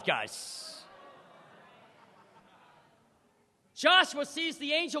sides, guys. Joshua sees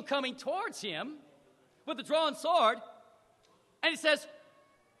the angel coming towards him with a drawn sword, and he says,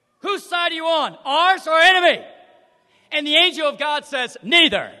 whose side are you on, ours or enemy? And the angel of God says,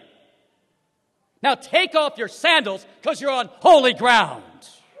 neither. Now take off your sandals because you're on holy ground.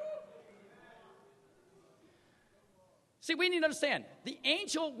 See, we need to understand, the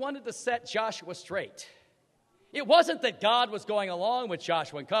angel wanted to set Joshua straight. It wasn't that God was going along with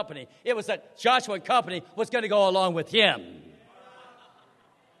Joshua and company. It was that Joshua and company was going to go along with him.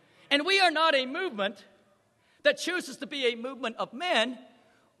 And we are not a movement that chooses to be a movement of men.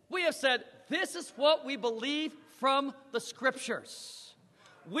 We have said, this is what we believe from the Scriptures.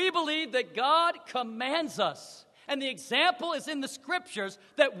 We believe that God commands us, and the example is in the Scriptures,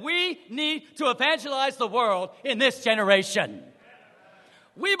 that we need to evangelize the world in this generation.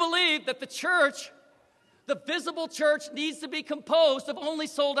 We believe that the church, the visible church, needs to be composed of only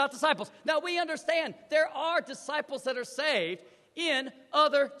sold-out disciples. Now, we understand there are disciples that are saved in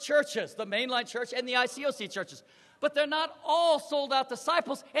other churches, the mainline church and the ICOC churches. But they're not all sold-out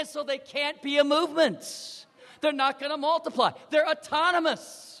disciples, and so they can't be a movement. They're not going to multiply. They're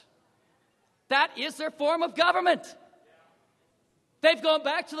autonomous. That is their form of government. They've gone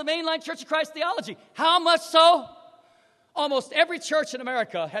back to the mainline Church of Christ theology. How much so? Almost every church in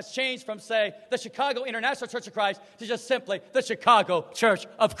America has changed from, say, the Chicago International Church of Christ to just simply the Chicago Church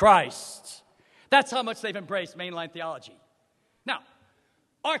of Christ. That's how much they've embraced mainline theology. Now,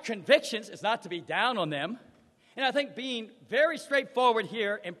 our convictions is not to be down on them. And I think being very straightforward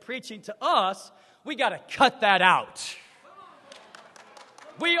here and preaching to us, we got to cut that out.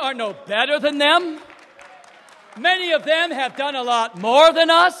 We are no better than them. Many of them have done a lot more than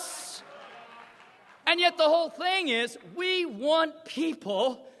us. And yet the whole thing is we want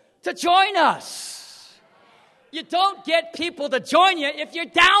people to join us. You don't get people to join you if you're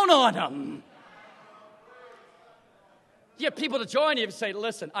down on them. You get people to join you and say,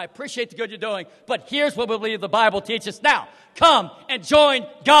 listen, I appreciate the good you're doing, but here's what we believe the Bible teaches. Now, come and join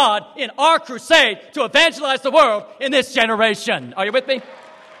God in our crusade to evangelize the world in this generation. Are you with me?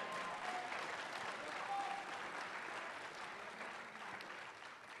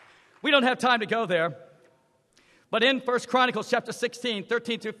 We don't have time to go there, but in 1 Chronicles chapter 16,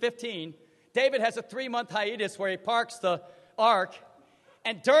 13 through 15, David has a 3-month hiatus where he parks the ark,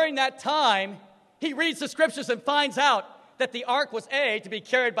 and during that time, he reads the scriptures and finds out that the ark was A, to be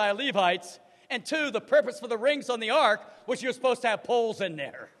carried by Levites, and 2, the purpose for the rings on the ark was you're supposed to have poles in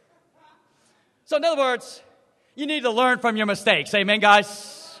there. So in other words, you need to learn from your mistakes. Amen,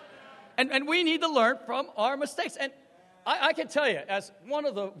 guys? And we need to learn from our mistakes. And I can tell you, as one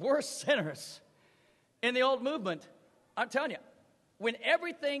of the worst sinners in the old movement, I'm telling you, when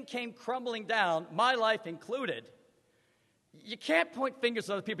everything came crumbling down, my life included, you can't point fingers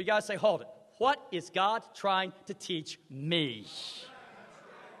at other people. You got to say, hold it. What is God trying to teach me?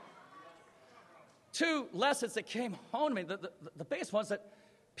 2 lessons that came home to me. The biggest one's that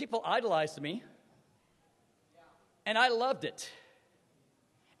people idolized me, and I loved it.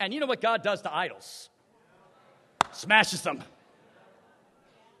 And you know what God does to idols? Smashes them.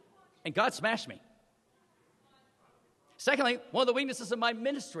 And God smashed me. Secondly, one of the weaknesses of my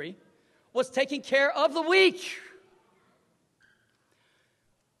ministry was taking care of the weak.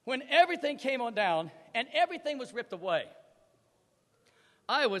 When everything came on down and everything was ripped away,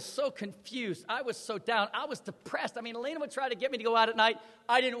 I was so confused. I was so down. I was depressed. I mean, Elena would try to get me to go out at night.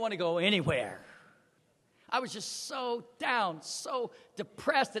 I didn't want to go anywhere. I was just so down, so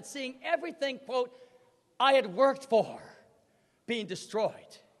depressed at seeing everything, quote, I had worked for being destroyed.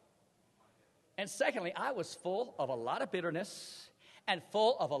 And secondly, I was full of a lot of bitterness and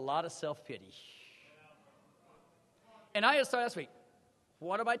full of a lot of self-pity. And I started asking,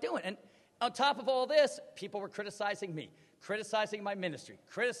 what am I doing? And on top of all this, people were criticizing me, criticizing my ministry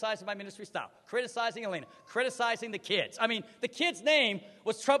style, criticizing Elena, criticizing the kids. I mean, the kid's name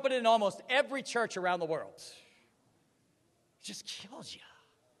was trumpeted in almost every church around the world. It just kills you.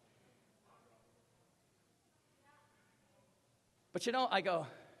 But you know, I go,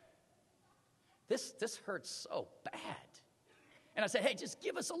 this hurts so bad. And I said, hey, just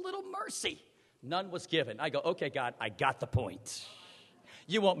give us a little mercy. None was given. I go, okay, God, I got the point.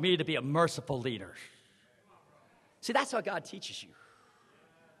 You want me to be a merciful leader. See, that's how God teaches you.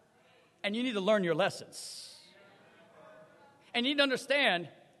 And you need to learn your lessons. And you need to understand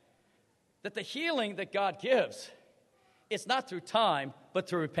that the healing that God gives it's not through time, but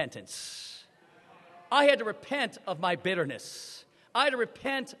through repentance. I had to repent of my bitterness. I had to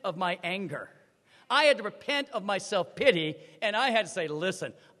repent of my anger. I had to repent of my self-pity, and I had to say,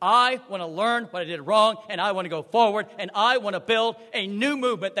 listen, I want to learn what I did wrong, and I want to go forward, and I want to build a new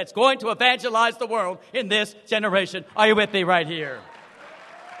movement that's going to evangelize the world in this generation. Are you with me right here?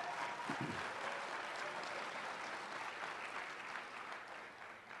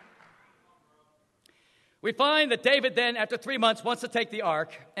 We find that David then, after 3 months, wants to take the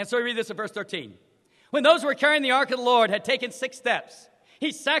ark, and so we read this in verse 13. When those who were carrying the ark of the Lord had taken 6 steps,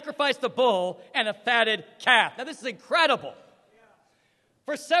 he sacrificed a bull and a fatted calf. Now, this is incredible.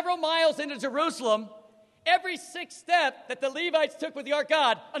 For several miles into Jerusalem, every 6th step that the Levites took with the ark of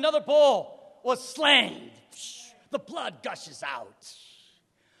God, another bull was slain. The blood gushes out.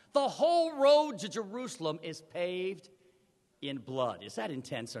 The whole road to Jerusalem is paved in blood. Is that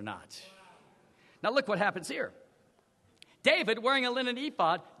intense or not? Now, look what happens here. David, wearing a linen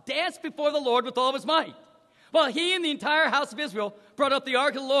ephod, danced before the Lord with all of his might, while he and the entire house of Israel brought up the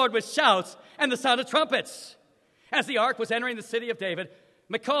ark of the Lord with shouts and the sound of trumpets. As the ark was entering the city of David,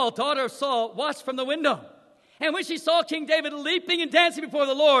 Michal, daughter of Saul, watched from the window. And when she saw King David leaping and dancing before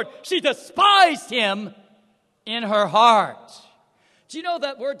the Lord, she despised him in her heart. Do you know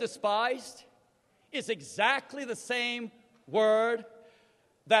that word despised is exactly the same word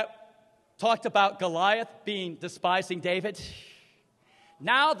that talked about Goliath despising David?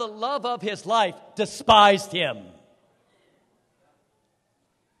 Now the love of his life despised him.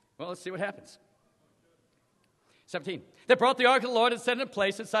 Well, let's see what happens. 17. They brought the ark of the Lord and set it in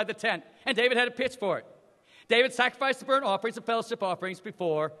place inside the tent, and David had a pitch for it. David sacrificed the burnt offerings and fellowship offerings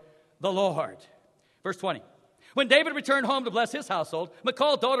before the Lord. Verse 20. When David returned home to bless his household,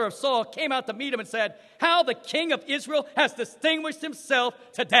 Michal, daughter of Saul, came out to meet him and said, "How the king of Israel has distinguished himself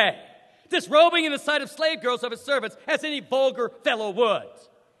today, disrobing in the sight of slave girls of his servants, as any vulgar fellow would."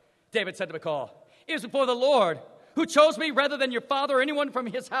 David said to Michal, "It was before the Lord, who chose me rather than your father or anyone from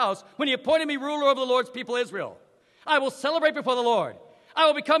his house, when he appointed me ruler over the Lord's people Israel. I will celebrate before the Lord. I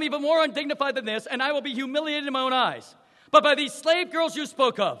will become even more undignified than this, and I will be humiliated in my own eyes. But by these slave girls you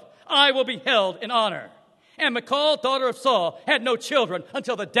spoke of, I will be held in honor." And Michal, daughter of Saul, had no children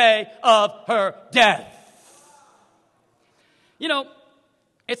until the day of her death. You know,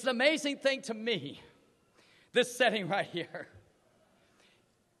 it's an amazing thing to me, this setting right here.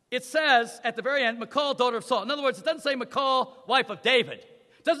 It says at the very end, Michal, daughter of Saul. In other words, it doesn't say Michal, wife of David.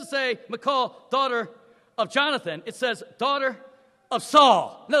 It doesn't say Michal, daughter of Jonathan. It says daughter of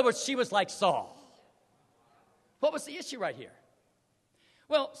Saul. In other words, she was like Saul. What was the issue right here?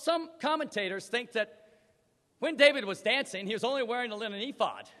 Well, some commentators think that when David was dancing, he was only wearing a linen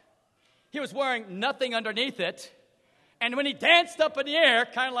ephod. He was wearing nothing underneath it. And when he danced up in the air,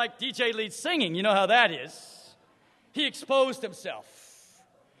 kind of like DJ lead singing, you know how that is, he exposed himself.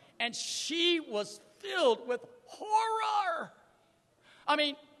 And she was filled with horror. I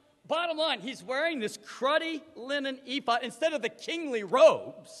mean, bottom line, he's wearing this cruddy linen ephod instead of the kingly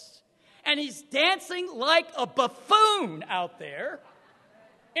robes. And he's dancing like a buffoon out there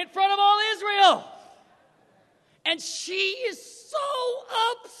in front of all Israel. And she is so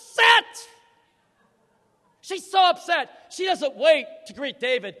upset. She's so upset. She doesn't wait to greet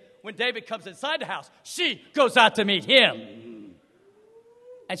David when David comes inside the house. She goes out to meet him.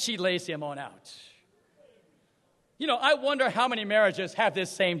 And she lays him on out. You know, I wonder how many marriages have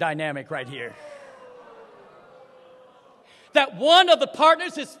this same dynamic right here. That one of the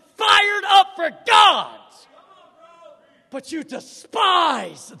partners is fired up for God, but you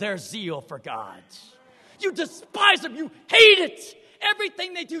despise their zeal for God. You despise them. You hate it.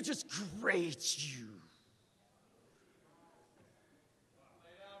 Everything they do just grates you.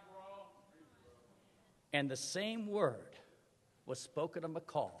 And the same word was spoken of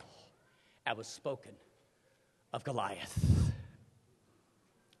Michal and was spoken of Goliath.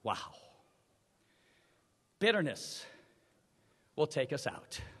 Wow. Bitterness will take us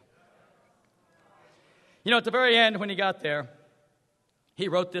out. You know, at the very end, when he got there, he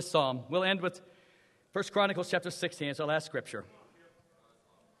wrote this psalm. We'll end with 1 Chronicles chapter 16 as our last scripture.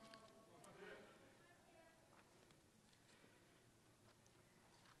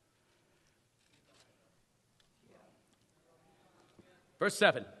 Verse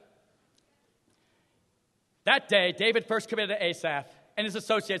 7. That day, David first committed to Asaph and his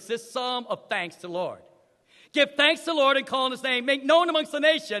associates this psalm of thanks to the Lord. Give thanks to the Lord and call on his name. Make known amongst the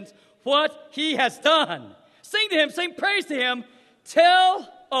nations what he has done. Sing to him, sing praise to him.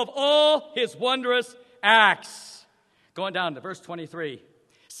 Tell of all his wondrous acts. Going down to verse 23.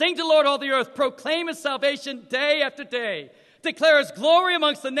 Sing to the Lord, all the earth. Proclaim his salvation day after day. Declare his glory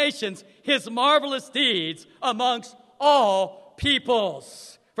amongst the nations, his marvelous deeds amongst all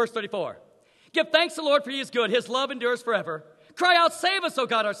peoples. Verse 34. Give thanks to the Lord, for he is good. His love endures forever. Cry out, save us, O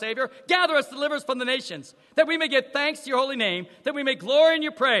God, our Savior. Gather us, deliver us from the nations, that we may give thanks to your holy name, that we may glory in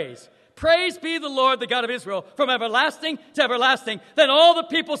your praise. Praise be the Lord, the God of Israel, from everlasting to everlasting. Then all the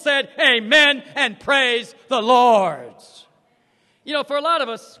people said, amen, and praise the Lord. You know, for a lot of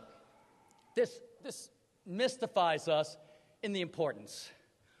us, this mystifies us in the importance.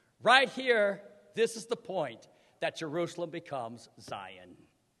 Right here, this is the point that Jerusalem becomes Zion.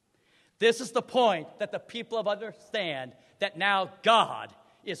 This is the point that the people understand that now God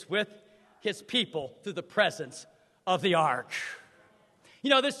is with his people through the presence of the ark.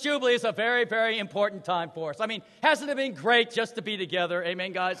 You know, this Jubilee is a very, very important time for us. I mean, hasn't it been great just to be together?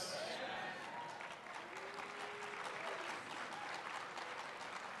 Amen, guys?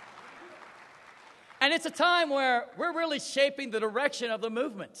 And it's a time where we're really shaping the direction of the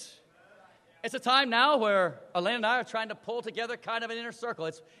movement. It's a time now where Elaine and I are trying to pull together kind of an inner circle.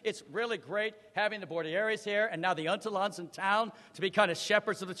 It's really great having the Bordieres here and now the Unterlands in town to be kind of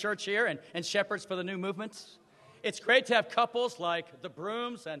shepherds of the church here and shepherds for the new movements. It's great to have couples like the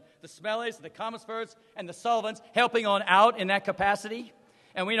Brooms and the Smellies and the Commonsfords and the Sullivans helping on out in that capacity.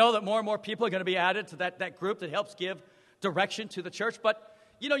 And we know that more and more people are going to be added to that group that helps give direction to the church. But,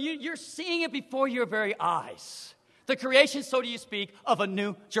 you know, you're seeing it before your very eyes. The creation, so do you speak, of a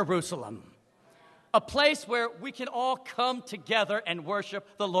new Jerusalem. A place where we can all come together and worship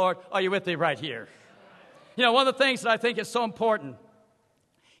the Lord. Are you with me right here? You know, one of the things that I think is so important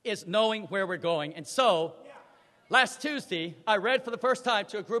is knowing where we're going. And so, last Tuesday, I read for the first time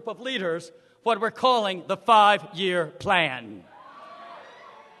to a group of leaders what we're calling the 5-year plan.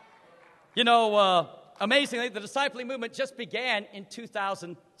 You know, amazingly, the discipling movement just began in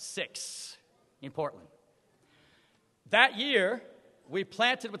 2006 in Portland. That year, we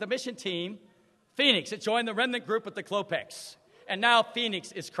planted with a mission team Phoenix. It joined the remnant group with the Klopex. And now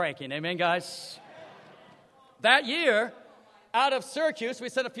Phoenix is cranking. Amen, guys? That year, out of Syracuse, we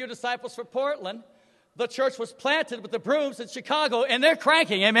sent a few disciples for Portland. The church was planted with the Brooms in Chicago, and they're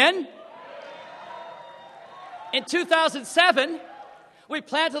cranking. Amen? In 2007, we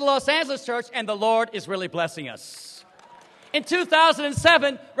planted the Los Angeles church, and the Lord is really blessing us. In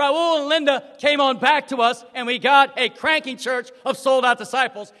 2007, Raul and Linda came on back to us, and we got a cranking church of sold-out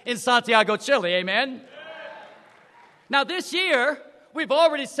disciples in Santiago, Chile. Amen? Now, this year, we've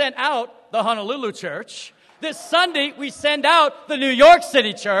already sent out the Honolulu church. This Sunday, we send out the New York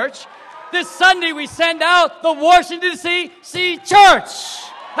City church. This Sunday, we send out the Washington, D.C. church.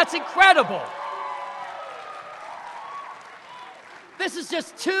 That's incredible. This is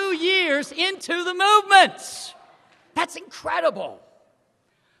just 2 years into the movement. That's incredible.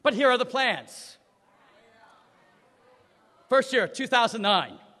 But here are the plans. First year,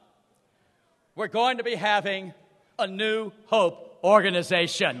 2009, we're going to be having a New Hope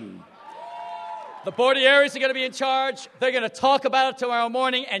organization. The Bordieres are going to be in charge. They're going to talk about it tomorrow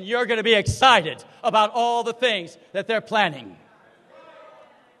morning, and you're going to be excited about all the things that they're planning.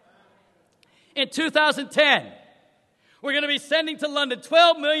 In 2010, we're going to be sending to London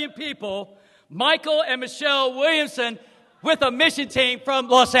 12 million people, Michael and Michelle Williamson, with a mission team from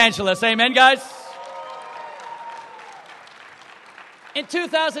Los Angeles. Amen, guys? In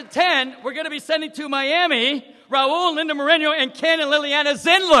 2010, we're going to be sending to Miami Raul, Linda Moreno, and Ken and Liliana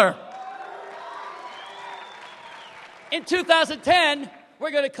Zindler. In 2010,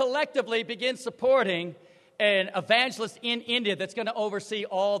 we're going to collectively begin supporting an evangelist in India that's going to oversee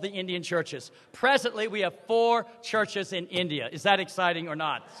all the Indian churches. Presently, we have 4 churches in India. Is that exciting or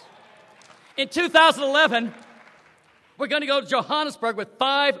not? In 2011, we're going to go to Johannesburg with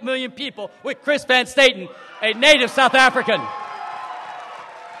 5 million people with Chris Van Staten, a native South African.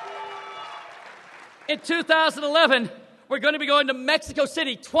 In 2011, we're going to be going to Mexico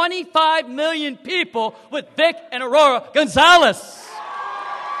City, 25 million people with Vic and Aurora Gonzalez.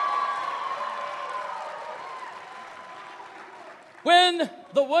 When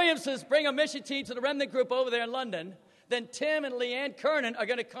the Williamses bring a mission team to the remnant group over there in London, then Tim and Leanne Kernan are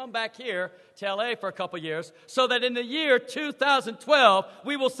going to come back here to L.A. for a couple years, so that in the year 2012,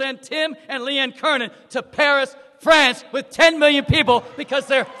 we will send Tim and Leanne Kernan to Paris, France, with 10 million people because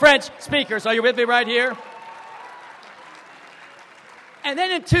they're French speakers. Are you with me right here? And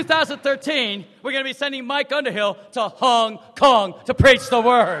then in 2013, we're going to be sending Mike Underhill to Hong Kong to preach the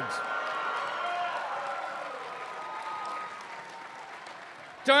word.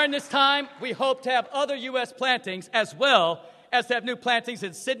 During this time, we hope to have other U.S. plantings as well as to have new plantings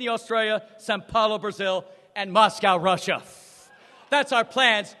in Sydney, Australia, Sao Paulo, Brazil, and Moscow, Russia. That's our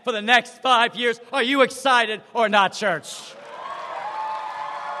plans for the next 5 years. Are you excited or not, church?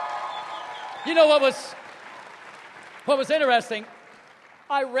 You know what was What was interesting,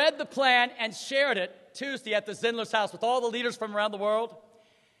 I read the plan and shared it Tuesday at the Zindler's house with all the leaders from around the world.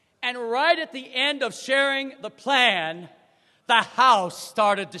 And right at the end of sharing the plan, the house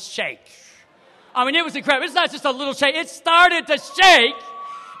started to shake. I mean, it was incredible. It's not just a little shake. It started to shake.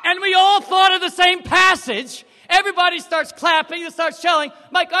 And we all thought of the same passage. Everybody starts clapping and starts yelling.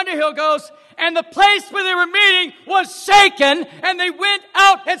 Mike Underhill goes, and the place where they were meeting was shaken, and they went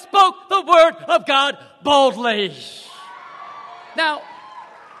out and spoke the word of God boldly. Now,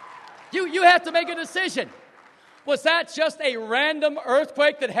 you have to make a decision. Was that just a random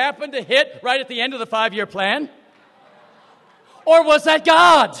earthquake that happened to hit right at the end of the 5-year plan? Or was that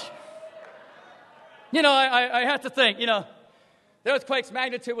God? You know, I have to think, the earthquake's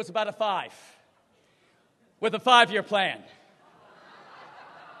magnitude was about a 5 with a 5-year plan.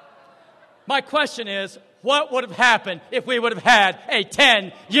 My question is, what would have happened if we would have had a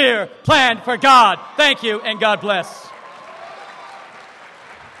 10-year plan for God? Thank you, and God bless.